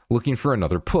chest, looking for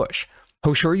another push.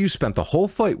 Hoshoryu spent the whole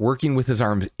fight working with his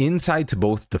arms inside to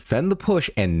both defend the push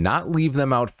and not leave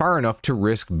them out far enough to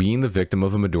risk being the victim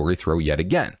of a Midori throw yet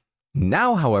again.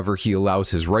 Now, however, he allows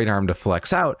his right arm to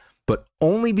flex out, but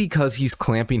only because he's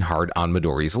clamping hard on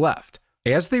Midori's left.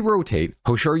 As they rotate,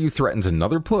 Hoshoryu threatens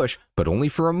another push, but only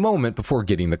for a moment before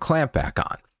getting the clamp back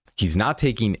on. He's not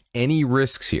taking any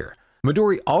risks here.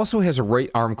 Midori also has a right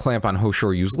arm clamp on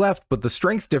Hoshoryu's left, but the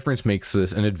strength difference makes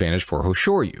this an advantage for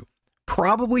Hoshoryu.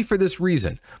 Probably for this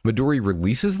reason, Midori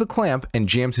releases the clamp and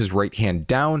jams his right hand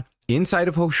down inside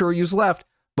of Hoshoryu's left,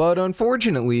 but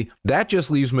unfortunately, that just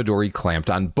leaves Midori clamped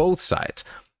on both sides.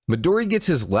 Midori gets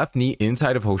his left knee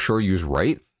inside of Hoshoryu's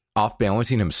right,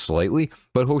 off-balancing him slightly,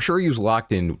 but Hoshoryu's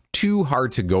locked in too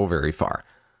hard to go very far.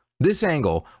 This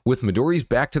angle, with Midori's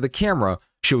back to the camera,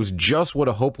 shows just what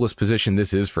a hopeless position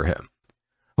this is for him.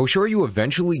 Hoshoryu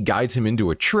eventually guides him into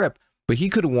a trip, but he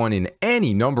could have won in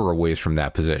any number of ways from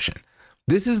that position.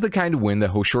 This is the kind of win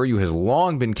that Hoshoryu has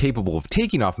long been capable of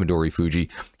taking off Midorifuji,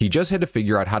 he just had to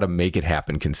figure out how to make it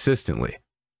happen consistently.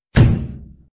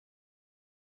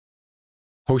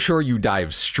 Hoshoryu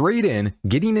dives straight in,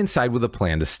 getting inside with a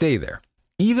plan to stay there.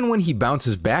 Even when he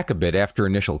bounces back a bit after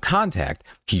initial contact,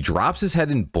 he drops his head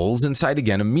and bulls inside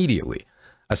again immediately.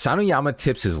 Asanoyama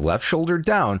tips his left shoulder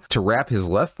down to wrap his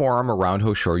left forearm around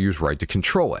Hoshoryu's right to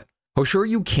control it.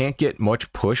 Hoshoryu can't get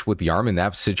much push with the arm in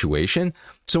that situation,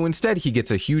 so instead he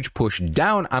gets a huge push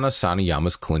down on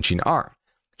Asanoyama's clinching arm.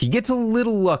 He gets a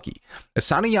little lucky.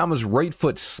 Asanoyama's right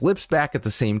foot slips back at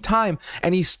the same time,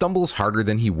 and he stumbles harder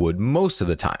than he would most of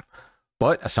the time.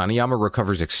 But Asanoyama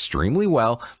recovers extremely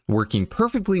well, working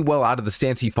perfectly well out of the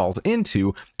stance he falls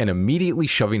into, and immediately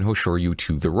shoving Hoshoryu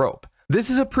to the rope. This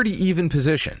is a pretty even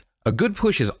position. A good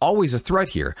push is always a threat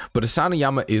here, but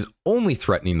Asanoyama is only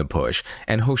threatening the push,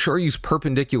 and Hoshoryu's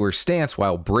perpendicular stance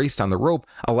while braced on the rope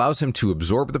allows him to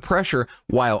absorb the pressure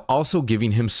while also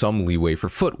giving him some leeway for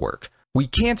footwork. We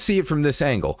can't see it from this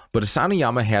angle, but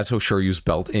Asanoyama has Hoshoryu's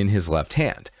belt in his left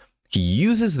hand. He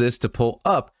uses this to pull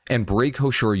up and break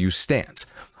Hoshoryu's stance.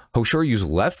 Hoshoryu's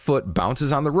left foot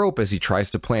bounces on the rope as he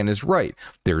tries to plant his right.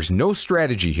 There's no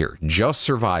strategy here, just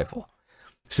survival.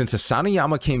 Since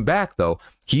Asanoyama came back though,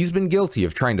 he's been guilty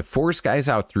of trying to force guys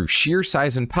out through sheer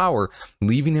size and power,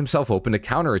 leaving himself open to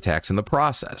counterattacks in the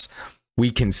process. We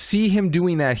can see him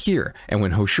doing that here, and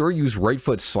when Hoshoryu's right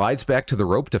foot slides back to the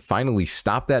rope to finally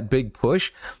stop that big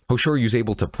push, Hoshoryu's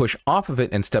able to push off of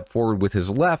it and step forward with his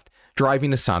left,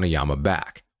 driving Asanoyama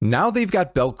back. Now they've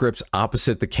got belt grips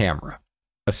opposite the camera.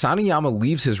 Asanoyama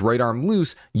leaves his right arm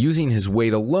loose, using his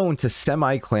weight alone to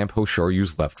semi-clamp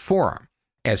Hoshoryu's left forearm.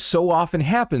 As so often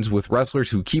happens with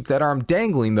wrestlers who keep that arm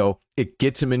dangling though, it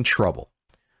gets him in trouble.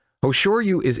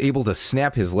 Hoshoryu is able to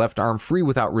snap his left arm free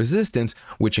without resistance,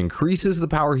 which increases the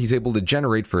power he's able to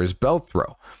generate for his belt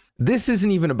throw. This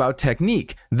isn't even about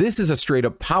technique, this is a straight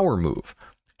up power move.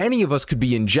 Any of us could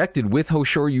be injected with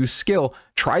Hoshoryu's skill,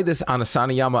 try this on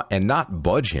Asanoyama and not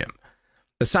budge him.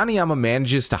 Asanoyama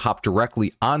manages to hop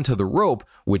directly onto the rope,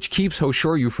 which keeps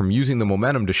Hoshoryu from using the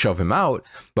momentum to shove him out,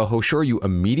 but Hoshoryu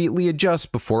immediately adjusts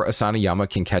before Asanoyama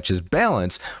can catch his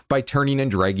balance by turning and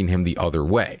dragging him the other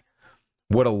way.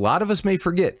 What a lot of us may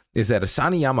forget is that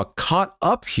Asanoyama caught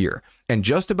up here and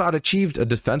just about achieved a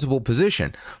defensible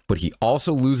position, but he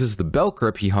also loses the belt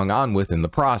grip he hung on with in the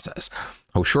process.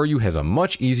 Hoshoryu has a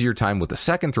much easier time with the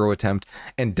second throw attempt,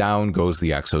 and down goes the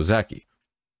Exozeki.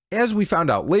 As we found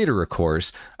out later, of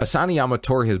course, Asanoyama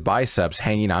tore his biceps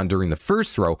hanging on during the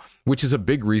first throw, which is a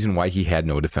big reason why he had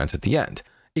no defense at the end.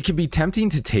 It can be tempting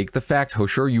to take the fact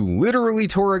Hoshoryu literally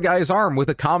tore a guy's arm with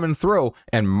a common throw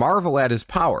and marvel at his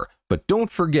power, but don't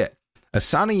forget,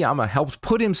 Asanoyama helped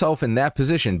put himself in that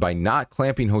position by not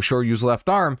clamping Hoshoryu's left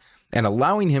arm, and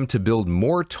allowing him to build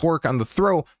more torque on the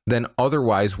throw than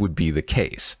otherwise would be the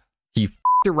case. He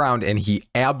f***ed around and he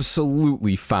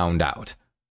absolutely found out.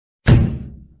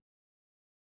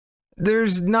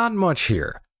 There's not much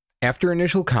here. After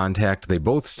initial contact, they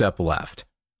both step left.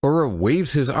 Ura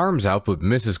waves his arms out but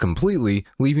misses completely,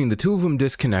 leaving the two of them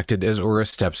disconnected as Ura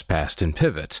steps past and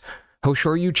pivots.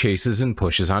 Hoshoryu chases and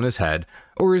pushes on his head.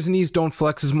 Ura's knees don't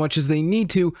flex as much as they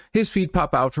need to, his feet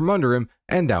pop out from under him,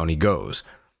 and down he goes.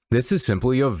 This is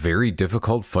simply a very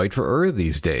difficult fight for Ura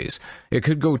these days. It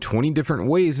could go 20 different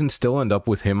ways and still end up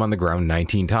with him on the ground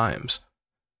 19 times.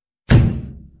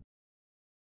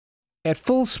 At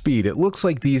full speed, it looks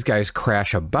like these guys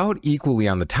crash about equally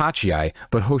on the Tachi,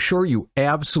 but Hoshoryu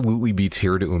absolutely beats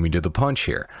Hirudeumi to the punch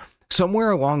here.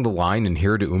 Somewhere along the line in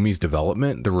Hirudeumi's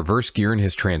development, the reverse gear in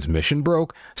his transmission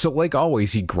broke, so like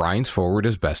always he grinds forward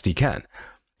as best he can.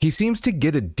 He seems to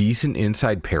get a decent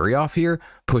inside parry off here,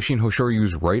 pushing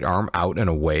Hoshoryu's right arm out and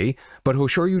away, but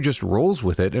Hoshoryu just rolls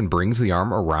with it and brings the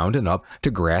arm around and up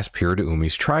to grasp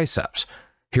Hirudeumi's triceps.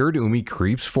 Hirudeumi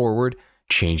creeps forward,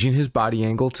 changing his body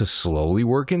angle to slowly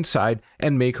work inside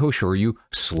and make Hoshoryu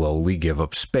slowly give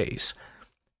up space.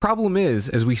 Problem is,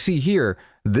 as we see here,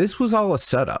 this was all a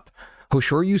setup.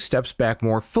 Hoshoryu steps back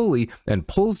more fully and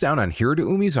pulls down on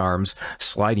Hirudeumi's arms,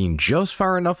 sliding just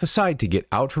far enough aside to get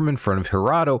out from in front of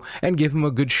Hirado and give him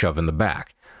a good shove in the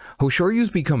back. Hoshoryu's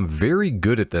become very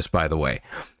good at this, by the way.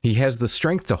 He has the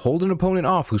strength to hold an opponent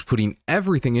off who's putting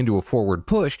everything into a forward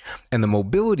push, and the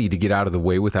mobility to get out of the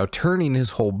way without turning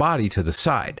his whole body to the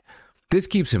side. This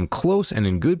keeps him close and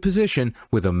in good position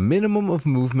with a minimum of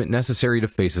movement necessary to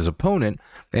face his opponent,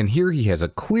 and here he has a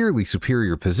clearly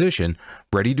superior position,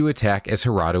 ready to attack as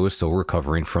Hirado is still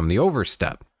recovering from the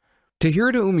overstep. To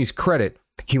Hirudeumi's credit,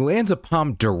 he lands a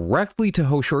palm directly to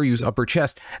Hoshoryu's upper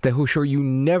chest that Hoshoryu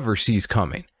never sees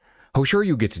coming.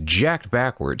 Hoshoryu gets jacked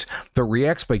backwards, but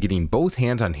reacts by getting both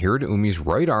hands on Hirudeumi's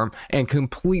right arm and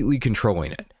completely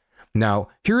controlling it. Now,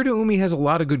 Hirudeumi has a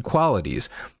lot of good qualities,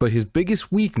 but his biggest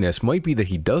weakness might be that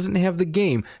he doesn't have the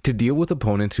game to deal with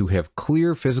opponents who have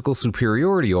clear physical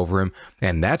superiority over him,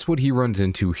 and that's what he runs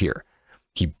into here.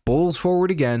 He bulls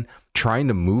forward again, trying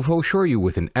to move Hoshoryu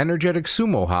with an energetic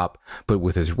sumo hop, but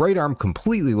with his right arm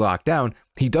completely locked down,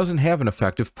 he doesn't have an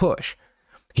effective push.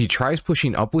 He tries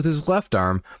pushing up with his left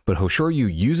arm, but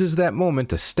Hoshoryu uses that moment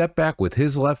to step back with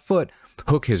his left foot,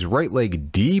 hook his right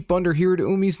leg deep under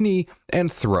Hirudeumi's knee,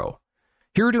 and throw.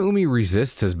 Hirudeumi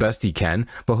resists as best he can,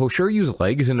 but Hoshoryu's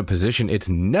leg is in a position it's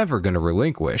never going to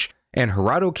relinquish, and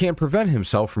Hirado can't prevent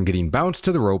himself from getting bounced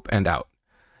to the rope and out.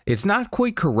 It's not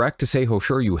quite correct to say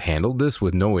Hoshoryu handled this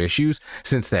with no issues,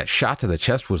 since that shot to the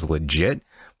chest was legit,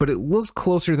 but it looked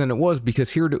closer than it was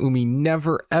because Hirudeumi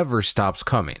never ever stops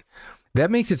coming.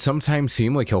 That makes it sometimes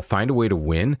seem like he'll find a way to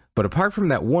win, but apart from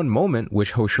that one moment,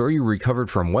 which Hoshoryu recovered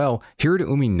from well,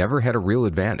 Hirudeumi never had a real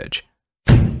advantage.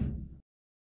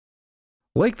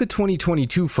 Like the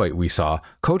 2022 fight we saw,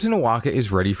 Kotonowaka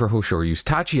is ready for Hoshoryu's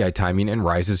Tachi timing and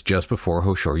rises just before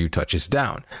Hoshoryu touches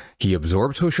down. He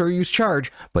absorbs Hoshoryu's charge,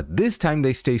 but this time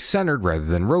they stay centered rather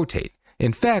than rotate.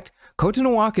 In fact,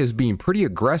 Kotonowaka is being pretty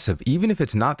aggressive even if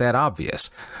it's not that obvious.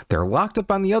 They're locked up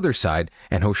on the other side,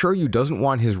 and Hoshoryu doesn't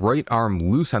want his right arm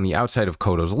loose on the outside of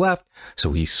Koto's left,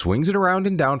 so he swings it around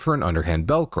and down for an underhand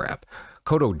belt grab.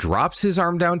 Koto drops his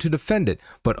arm down to defend it,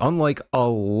 but unlike a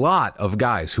lot of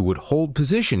guys who would hold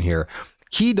position here,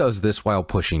 he does this while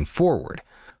pushing forward.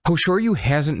 Hoshoryu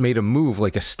hasn't made a move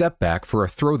like a step back for a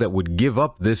throw that would give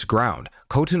up this ground.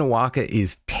 Kotonowaka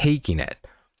is taking it.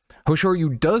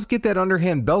 Hoshoryu does get that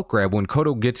underhand belt grab when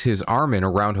Koto gets his arm in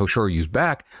around Hoshoryu's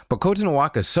back, but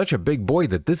Kotonowaka is such a big boy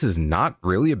that this is not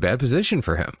really a bad position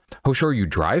for him. Hoshoryu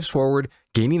drives forward,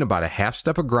 gaining about a half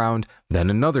step of ground, then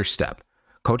another step.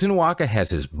 Kotonowaka has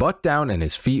his butt down and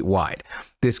his feet wide.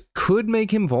 This could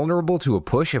make him vulnerable to a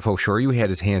push if Hoshoryu had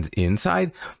his hands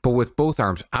inside, but with both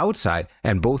arms outside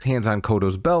and both hands on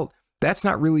Koto's belt, that's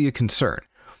not really a concern.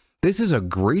 This is a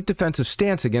great defensive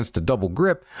stance against a double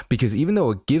grip because even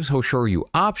though it gives Hoshoryu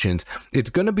options,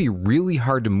 it's going to be really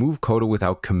hard to move Koto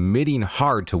without committing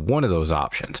hard to one of those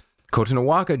options.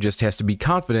 Kotonowaka just has to be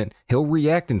confident he'll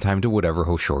react in time to whatever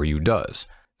Hoshoryu does.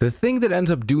 The thing that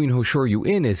ends up doing Hoshoryu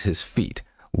in is his feet.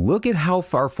 Look at how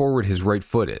far forward his right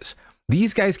foot is.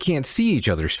 These guys can't see each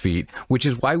other's feet, which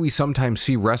is why we sometimes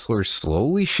see wrestlers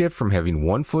slowly shift from having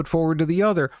one foot forward to the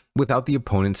other without the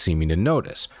opponent seeming to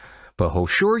notice. But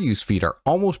Hoshoryu's feet are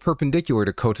almost perpendicular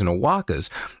to Kotonowaka's,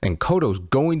 and Koto's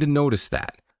going to notice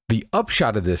that. The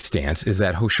upshot of this stance is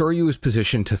that Hoshoryu is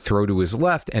positioned to throw to his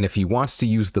left, and if he wants to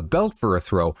use the belt for a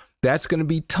throw, that's going to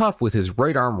be tough with his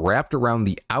right arm wrapped around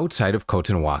the outside of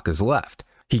Kotonowaka's left.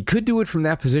 He could do it from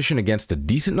that position against a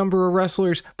decent number of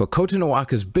wrestlers, but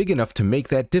Kotonowaka is big enough to make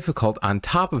that difficult on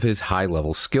top of his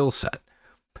high-level skill set.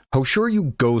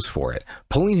 Hoshoryu goes for it,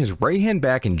 pulling his right hand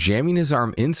back and jamming his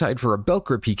arm inside for a belt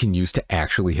grip he can use to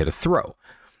actually hit a throw.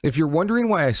 If you're wondering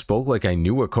why I spoke like I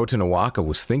knew what Kotonowaka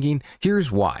was thinking,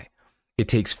 here's why. It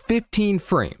takes 15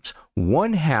 frames,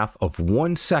 1/2 of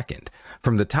 1 second,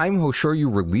 from the time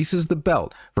Hoshoryu releases the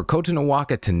belt for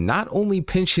Kotonowaka to not only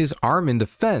pinch his arm in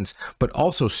defense, but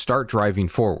also start driving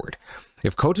forward.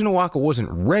 If Kotonowaka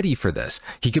wasn't ready for this,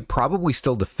 he could probably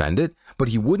still defend it, but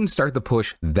he wouldn't start the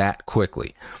push that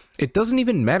quickly. It doesn't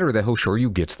even matter that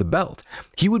Hoshoryu gets the belt.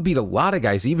 He would beat a lot of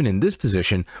guys even in this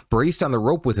position, braced on the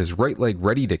rope with his right leg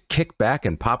ready to kick back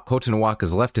and pop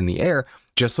Kotonowaka's left in the air,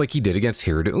 just like he did against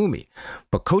Terunofuji.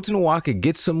 But Kotonowaka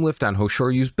gets some lift on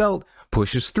Hoshoryu's belt,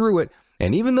 pushes through it,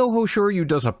 and even though Hoshoryu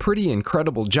does a pretty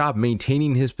incredible job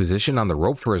maintaining his position on the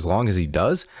rope for as long as he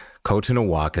does,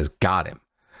 Kotonowaka's got him.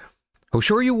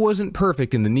 Hoshoryu wasn't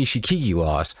perfect in the Nishikigi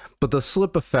loss, but the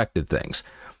slip affected things.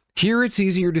 Here it's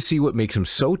easier to see what makes him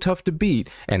so tough to beat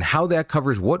and how that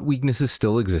covers what weaknesses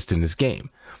still exist in his game.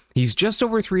 He's just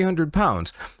over 300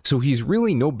 pounds, so he's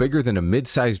really no bigger than a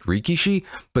mid-sized Rikishi,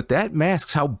 but that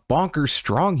masks how bonkers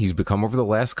strong he's become over the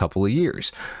last couple of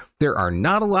years. There are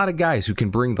not a lot of guys who can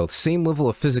bring the same level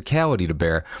of physicality to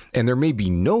bear, and there may be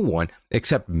no one,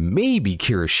 except maybe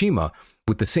Kirishima,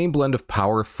 with the same blend of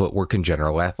power, footwork, and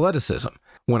general athleticism.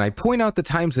 When I point out the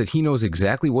times that he knows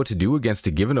exactly what to do against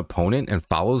a given opponent and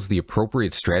follows the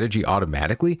appropriate strategy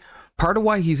automatically, part of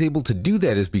why he's able to do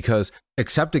that is because,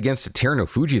 except against a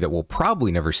Terunofuji that we'll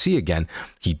probably never see again,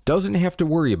 he doesn't have to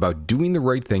worry about doing the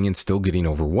right thing and still getting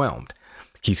overwhelmed.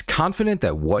 He's confident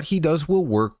that what he does will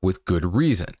work with good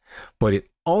reason, but it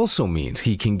also means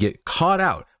he can get caught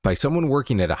out by someone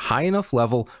working at a high enough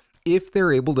level if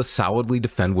they're able to solidly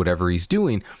defend whatever he's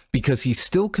doing, because he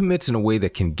still commits in a way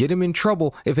that can get him in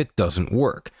trouble if it doesn't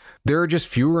work. There are just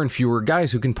fewer and fewer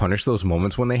guys who can punish those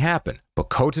moments when they happen, but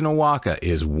Kotonowaka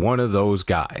is one of those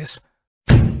guys.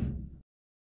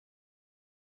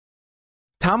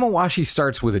 Tamawashi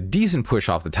starts with a decent push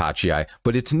off the Tachiai,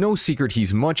 but it's no secret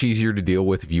he's much easier to deal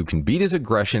with if you can beat his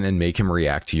aggression and make him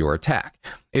react to your attack.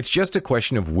 It's just a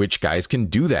question of which guys can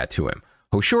do that to him.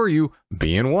 Hoshoryu,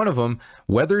 being one of them,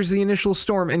 weathers the initial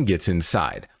storm and gets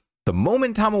inside. The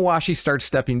moment Tamawashi starts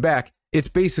stepping back, it's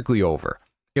basically over.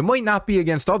 It might not be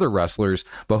against other wrestlers,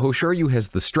 but Hoshoryu has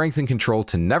the strength and control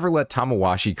to never let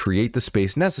Tamawashi create the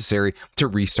space necessary to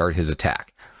restart his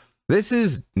attack. This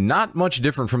is not much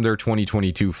different from their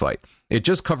 2022 fight. It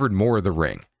just covered more of the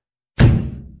ring.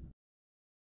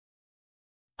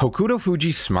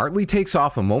 Hokutofuji smartly takes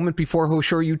off a moment before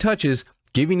Hoshoryu touches,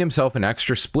 giving himself an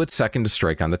extra split second to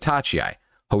strike on the Tachiai.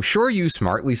 Hoshoryu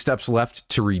smartly steps left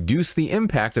to reduce the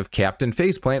impact of Captain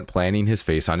Faceplant planting his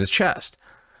face on his chest.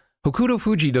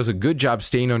 Hokutofuji does a good job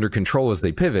staying under control as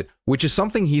they pivot, which is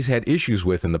something he's had issues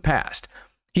with in the past.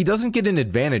 He doesn't get an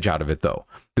advantage out of it though.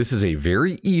 This is a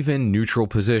very even, neutral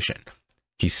position.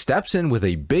 He steps in with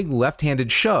a big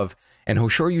left-handed shove, and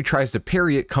Hoshoryu tries to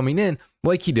parry it coming in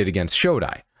like he did against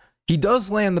Shodai. He does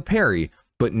land the parry,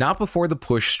 but not before the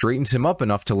push straightens him up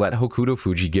enough to let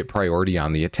Hokutofuji get priority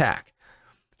on the attack.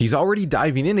 He's already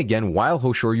diving in again while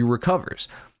Hoshoryu recovers.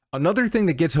 Another thing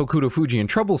that gets Hokutofuji in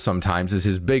trouble sometimes is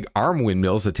his big arm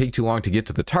windmills that take too long to get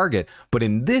to the target, but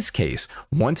in this case,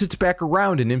 once it's back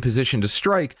around and in position to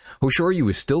strike, Hoshoryu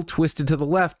is still twisted to the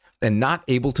left and not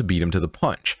able to beat him to the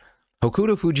punch.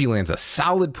 Hokutofuji lands a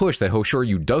solid push that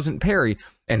Hoshoryu doesn't parry,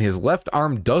 and his left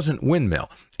arm doesn't windmill.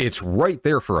 It's right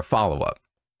there for a follow-up.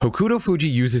 Hokutofuji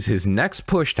uses his next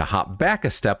push to hop back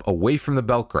a step away from the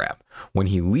belt grab. When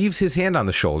he leaves his hand on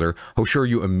the shoulder,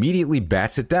 Hoshoryu immediately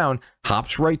bats it down,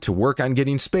 hops right to work on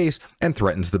getting space, and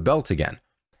threatens the belt again.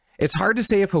 It's hard to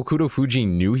say if Hokutofuji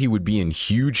knew he would be in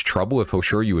huge trouble if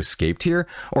Hoshoryu escaped here,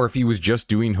 or if he was just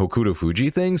doing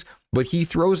Hokutofuji things, but he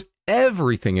throws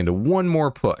everything into one more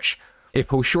push. If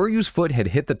Hoshoryu's foot had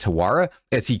hit the Tawara,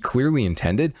 as he clearly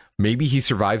intended, maybe he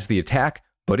survives the attack,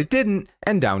 but it didn't,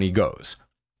 and down he goes.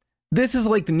 This is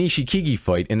like the Nishikigi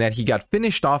fight in that he got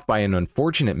finished off by an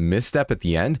unfortunate misstep at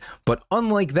the end, but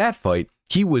unlike that fight,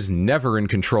 he was never in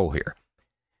control here.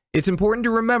 It's important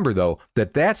to remember though,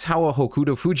 that that's how a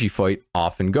Hokutofuji fight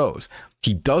often goes.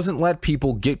 He doesn't let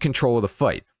people get control of the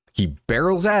fight. He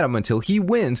barrels at them until he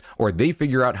wins or they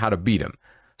figure out how to beat him.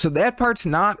 So that part's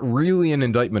not really an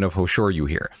indictment of Hoshoryu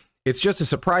here. It's just a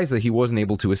surprise that he wasn't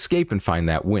able to escape and find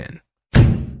that win.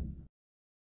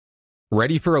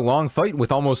 Ready for a long fight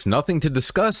with almost nothing to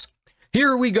discuss?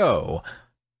 Here we go!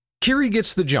 Kiri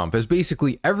gets the jump, as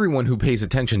basically everyone who pays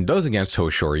attention does against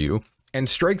Hoshoryu, and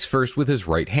strikes first with his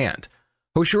right hand.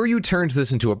 Hoshoryu turns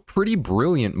this into a pretty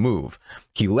brilliant move.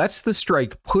 He lets the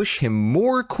strike push him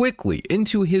more quickly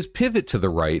into his pivot to the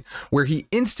right, where he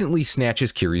instantly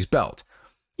snatches Kiri's belt.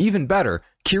 Even better,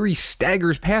 Kiri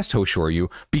staggers past Hoshoryu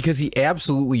because he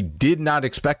absolutely did not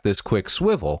expect this quick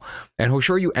swivel, and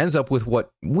Hoshoryu ends up with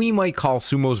what we might call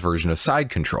Sumo's version of side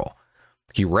control.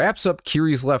 He wraps up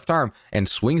Kiri's left arm and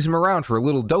swings him around for a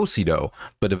little do-si-do,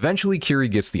 but eventually Kiri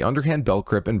gets the underhand belt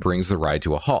grip and brings the ride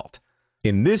to a halt.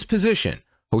 In this position,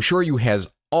 Hoshoryu has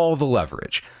all the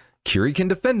leverage. Kiri can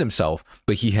defend himself,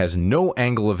 but he has no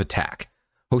angle of attack.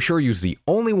 Hoshoryu's the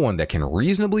only one that can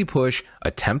reasonably push,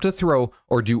 attempt a throw,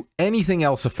 or do anything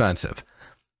else offensive.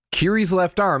 Kiri's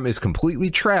left arm is completely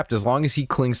trapped as long as he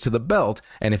clings to the belt,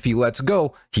 and if he lets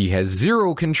go, he has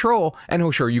zero control, and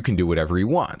Hoshoryu can do whatever he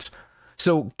wants.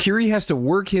 So Kiri has to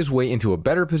work his way into a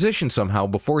better position somehow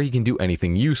before he can do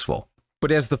anything useful.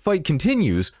 But as the fight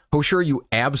continues, Hoshoryu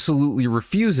absolutely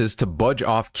refuses to budge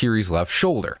off Kiri's left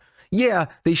shoulder. Yeah,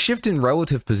 they shift in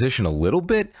relative position a little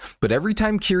bit, but every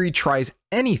time Kiri tries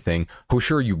anything,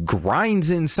 Hoshoryu grinds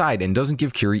inside and doesn't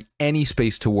give Kiri any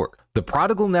space to work. The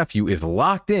prodigal nephew is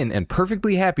locked in and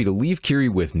perfectly happy to leave Kiri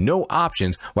with no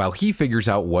options while he figures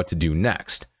out what to do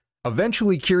next.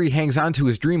 Eventually, Kiri hangs on to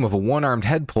his dream of a one-armed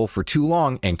head pull for too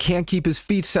long and can't keep his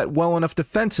feet set well enough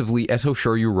defensively as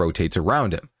Hoshoryu rotates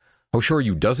around him.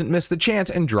 Hoshoryu doesn't miss the chance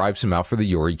and drives him out for the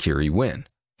Yori Kiri win.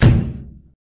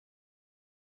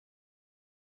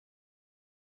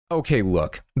 Okay,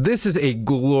 look, this is a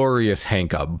glorious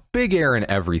hank-up, big air and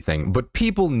everything, but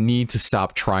people need to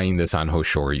stop trying this on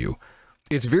Hoshoryu.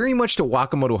 It's very much to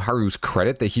Wakamotoharu's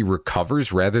credit that he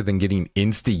recovers rather than getting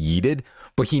insta-yeeted,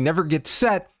 but he never gets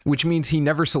set, which means he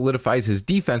never solidifies his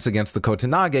defense against the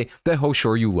Kotonage that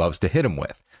Hoshoryu loves to hit him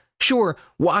with. Sure,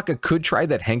 Waka could try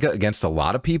that henka against a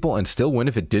lot of people and still win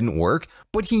if it didn't work,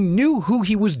 but he knew who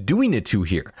he was doing it to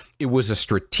here. It was a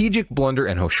strategic blunder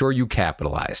and Hoshoryu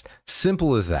capitalized.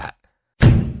 Simple as that.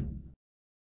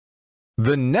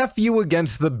 The nephew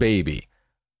against the baby.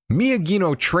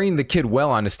 Miyagino trained the kid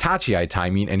well on his tachi-ai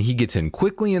timing and he gets in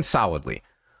quickly and solidly.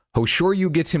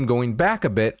 Hoshoryu gets him going back a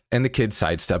bit and the kid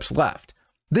sidesteps left.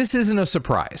 This isn't a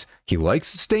surprise. He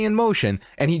likes to stay in motion,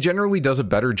 and he generally does a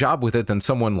better job with it than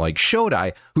someone like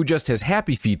Shodai, who just has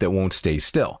happy feet that won't stay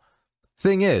still.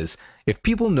 Thing is, if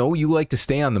people know you like to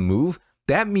stay on the move,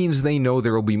 that means they know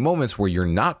there will be moments where you're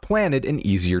not planted and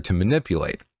easier to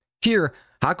manipulate. Here,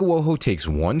 Hakuoho takes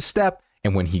one step,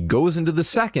 and when he goes into the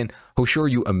second,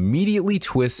 Hoshoryu immediately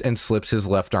twists and slips his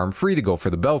left arm free to go for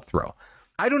the belt throw.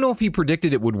 I don't know if he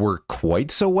predicted it would work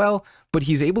quite so well, but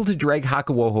he's able to drag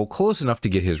Hakuoho close enough to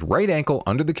get his right ankle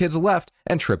under the kid's left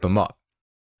and trip him up.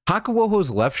 Hakuoho's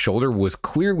left shoulder was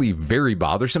clearly very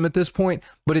bothersome at this point,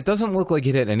 but it doesn't look like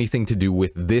it had anything to do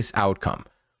with this outcome.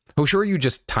 Hoshoryu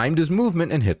just timed his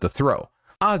movement and hit the throw.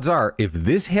 Odds are, if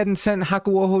this hadn't sent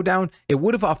Hakuoho down, it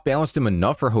would have off-balanced him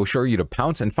enough for Hoshoryu to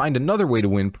pounce and find another way to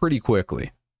win pretty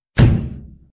quickly.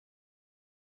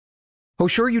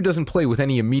 Hoshoryu doesn't play with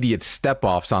any immediate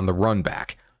step-offs on the run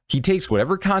back. He takes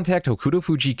whatever contact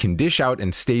Hokutofuji can dish out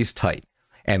and stays tight.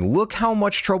 And look how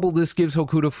much trouble this gives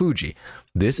Hokutofuji.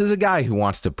 This is a guy who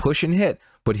wants to push and hit,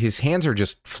 but his hands are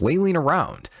just flailing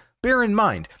around. Bear in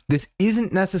mind, this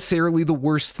isn't necessarily the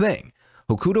worst thing.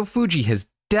 Hokutofuji has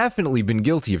definitely been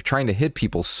guilty of trying to hit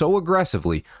people so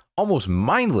aggressively, almost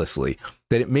mindlessly,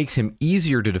 that it makes him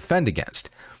easier to defend against.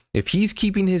 If he's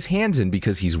keeping his hands in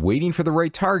because he's waiting for the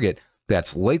right target,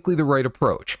 that's likely the right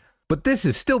approach. But this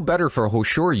is still better for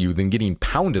Hoshoryu than getting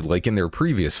pounded like in their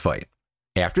previous fight.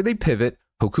 After they pivot,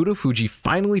 Hokutofuji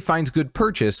finally finds good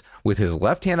purchase with his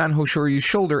left hand on Hoshoryu's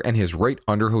shoulder and his right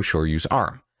under Hoshoryu's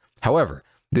arm. However,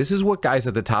 this is what guys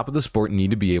at the top of the sport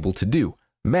need to be able to do: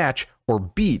 match or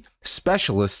beat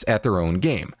specialists at their own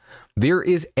game. There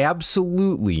is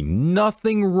absolutely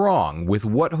nothing wrong with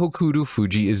what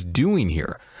Hokutofuji is doing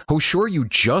here. Hoshoryu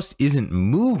just isn't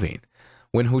moving.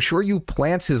 When Hoshoryu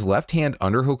plants his left hand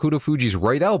under Hokutofuji's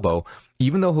right elbow,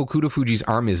 even though Hokutofuji's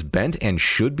arm is bent and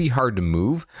should be hard to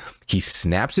move, he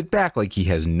snaps it back like he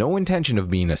has no intention of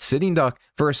being a sitting duck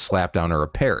for a slapdown or a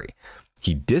parry.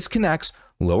 He disconnects,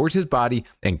 lowers his body,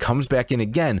 and comes back in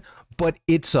again, but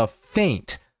it's a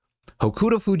feint.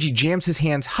 Hokutofuji jams his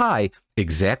hands high,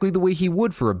 exactly the way he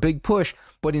would for a big push,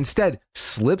 but instead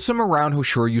slips him around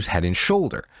Hoshoryu's head and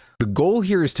shoulder. The goal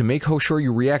here is to make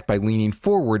Hoshoryu react by leaning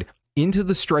forward into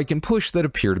the strike and push that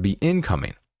appear to be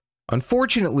incoming.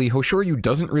 Unfortunately, Hoshoryu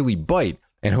doesn't really bite,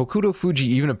 and Hokutofuji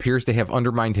even appears to have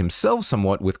undermined himself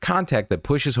somewhat with contact that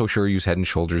pushes Hoshoryu's head and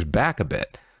shoulders back a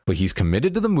bit. But he's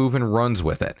committed to the move and runs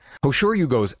with it. Hoshoryu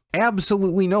goes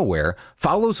absolutely nowhere,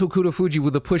 follows Hokutofuji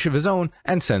with a push of his own,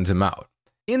 and sends him out.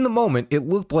 In the moment, it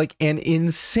looked like an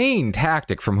insane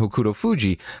tactic from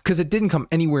Hokutofuji because it didn't come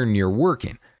anywhere near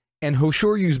working. And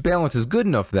Hoshoryu's balance is good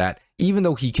enough that, even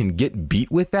though he can get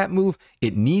beat with that move,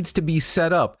 it needs to be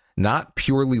set up, not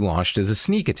purely launched as a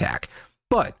sneak attack.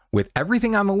 But with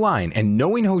everything on the line, and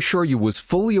knowing Hoshoryu was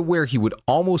fully aware he would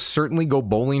almost certainly go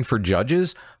bowling for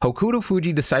judges,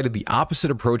 Hokutofuji decided the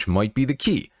opposite approach might be the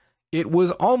key. It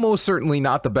was almost certainly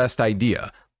not the best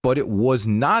idea, but it was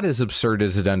not as absurd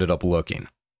as it ended up looking.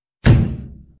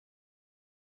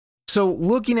 So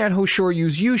looking at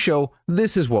Hoshoryu's Yusho,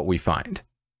 this is what we find.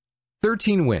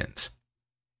 13 wins.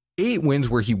 8 wins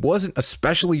where he wasn't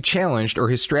especially challenged or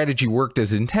his strategy worked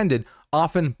as intended,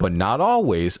 often but not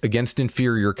always against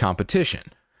inferior competition.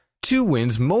 2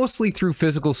 wins mostly through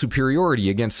physical superiority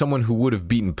against someone who would have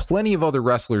beaten plenty of other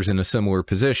wrestlers in a similar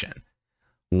position.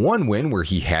 1 win where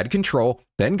he had control,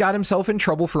 then got himself in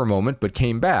trouble for a moment but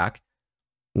came back.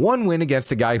 1 win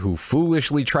against a guy who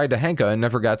foolishly tried to henka and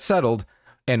never got settled.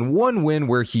 And 1 win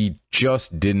where he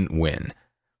just didn't win.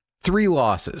 3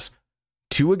 losses.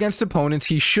 2 against opponents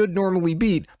he should normally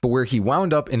beat, but where he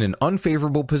wound up in an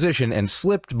unfavorable position and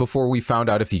slipped before we found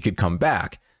out if he could come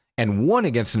back, and 1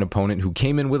 against an opponent who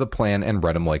came in with a plan and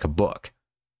read him like a book.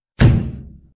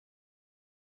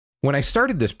 When I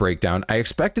started this breakdown, I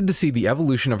expected to see the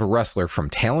evolution of a wrestler from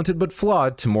talented but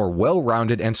flawed to more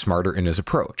well-rounded and smarter in his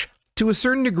approach. To a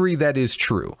certain degree, that is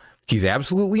true. He's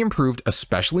absolutely improved,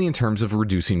 especially in terms of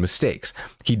reducing mistakes.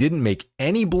 He didn't make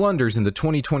any blunders in the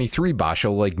 2023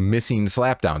 Basho like missing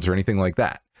slapdowns or anything like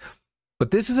that.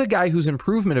 But this is a guy whose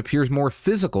improvement appears more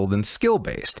physical than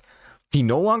skill-based. He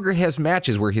no longer has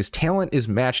matches where his talent is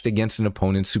matched against an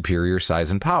opponent's superior size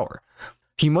and power.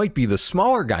 He might be the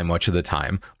smaller guy much of the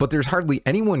time, but there's hardly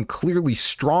anyone clearly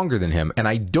stronger than him, and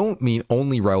I don't mean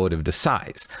only relative to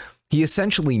size. He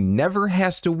essentially never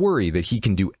has to worry that he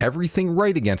can do everything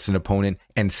right against an opponent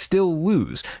and still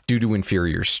lose due to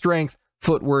inferior strength,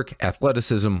 footwork,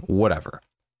 athleticism, whatever.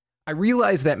 I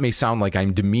realize that may sound like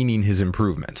I'm demeaning his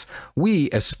improvements. We,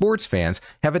 as sports fans,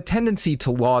 have a tendency to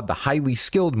laud the highly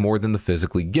skilled more than the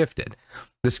physically gifted.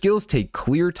 The skills take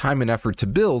clear time and effort to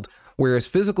build, whereas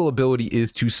physical ability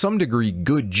is to some degree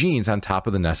good genes on top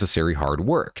of the necessary hard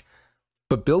work.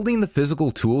 But building the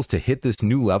physical tools to hit this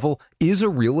new level is a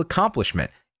real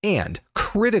accomplishment, and,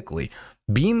 critically,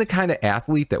 being the kind of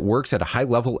athlete that works at a high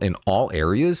level in all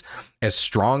areas, as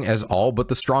strong as all but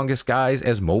the strongest guys,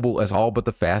 as mobile as all but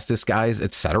the fastest guys,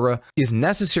 etc., is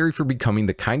necessary for becoming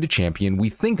the kind of champion we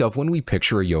think of when we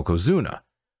picture a Yokozuna.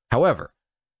 However,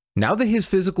 now that his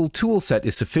physical tool set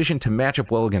is sufficient to match up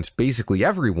well against basically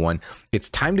everyone, it's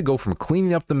time to go from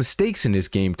cleaning up the mistakes in his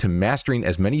game to mastering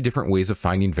as many different ways of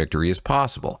finding victory as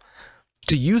possible.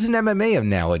 To use an MMA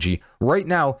analogy, right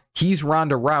now he's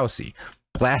Ronda Rousey,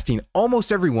 blasting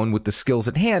almost everyone with the skills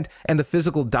at hand and the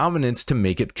physical dominance to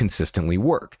make it consistently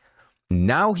work.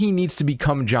 Now he needs to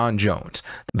become John Jones,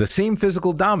 the same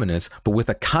physical dominance, but with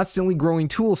a constantly growing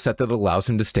tool set that allows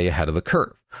him to stay ahead of the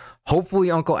curve. Hopefully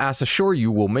Uncle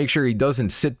Asashoryu will make sure he doesn't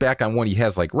sit back on what he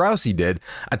has like Rousey did,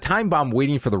 a time bomb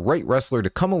waiting for the right wrestler to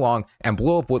come along and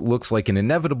blow up what looks like an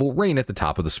inevitable reign at the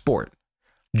top of the sport.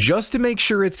 Just to make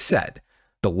sure it's said,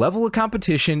 the level of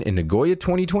competition in Nagoya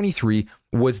 2023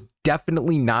 was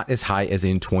definitely not as high as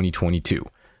in 2022.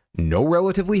 No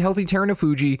relatively healthy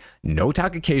Terunofuji, no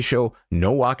Takakeisho,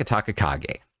 no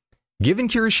Wakatakakage. Given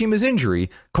Kirishima's injury,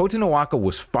 Kotonowaka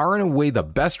was far and away the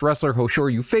best wrestler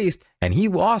Hoshoryu faced, and he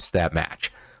lost that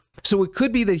match. So it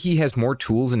could be that he has more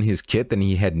tools in his kit than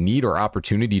he had need or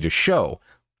opportunity to show,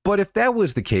 but if that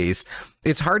was the case,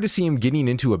 it's hard to see him getting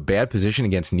into a bad position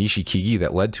against Nishikigi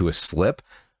that led to a slip,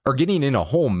 or getting in a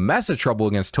whole mess of trouble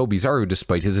against Tobizaru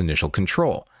despite his initial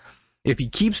control. If he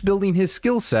keeps building his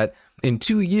skill set, in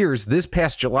 2 years this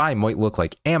past July might look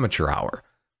like amateur hour.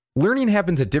 Learning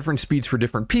happens at different speeds for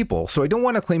different people, so I don't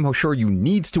want to claim Hoshoryu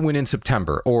needs to win in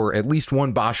September, or at least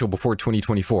one Basho before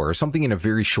 2024, or something in a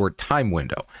very short time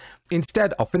window.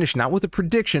 Instead, I'll finish not with a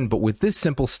prediction, but with this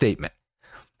simple statement.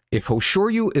 If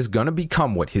Hoshoryu is going to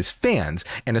become what his fans,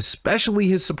 and especially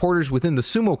his supporters within the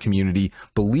sumo community,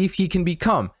 believe he can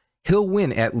become, he'll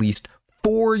win at least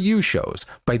 4 Yushos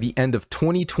by the end of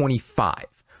 2025.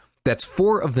 That's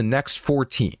 4 of the next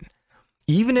 14.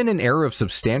 Even in an era of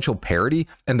substantial parity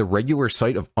and the regular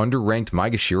sight of underranked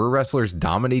Maegashira wrestlers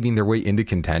dominating their way into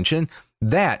contention,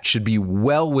 that should be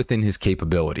well within his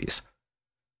capabilities.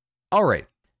 Alright,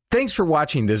 thanks for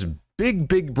watching this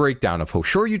big breakdown of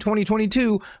Hoshoryu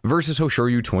 2022 versus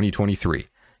Hoshoryu 2023.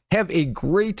 Have a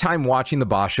great time watching the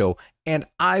Basho, and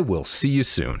I will see you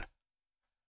soon.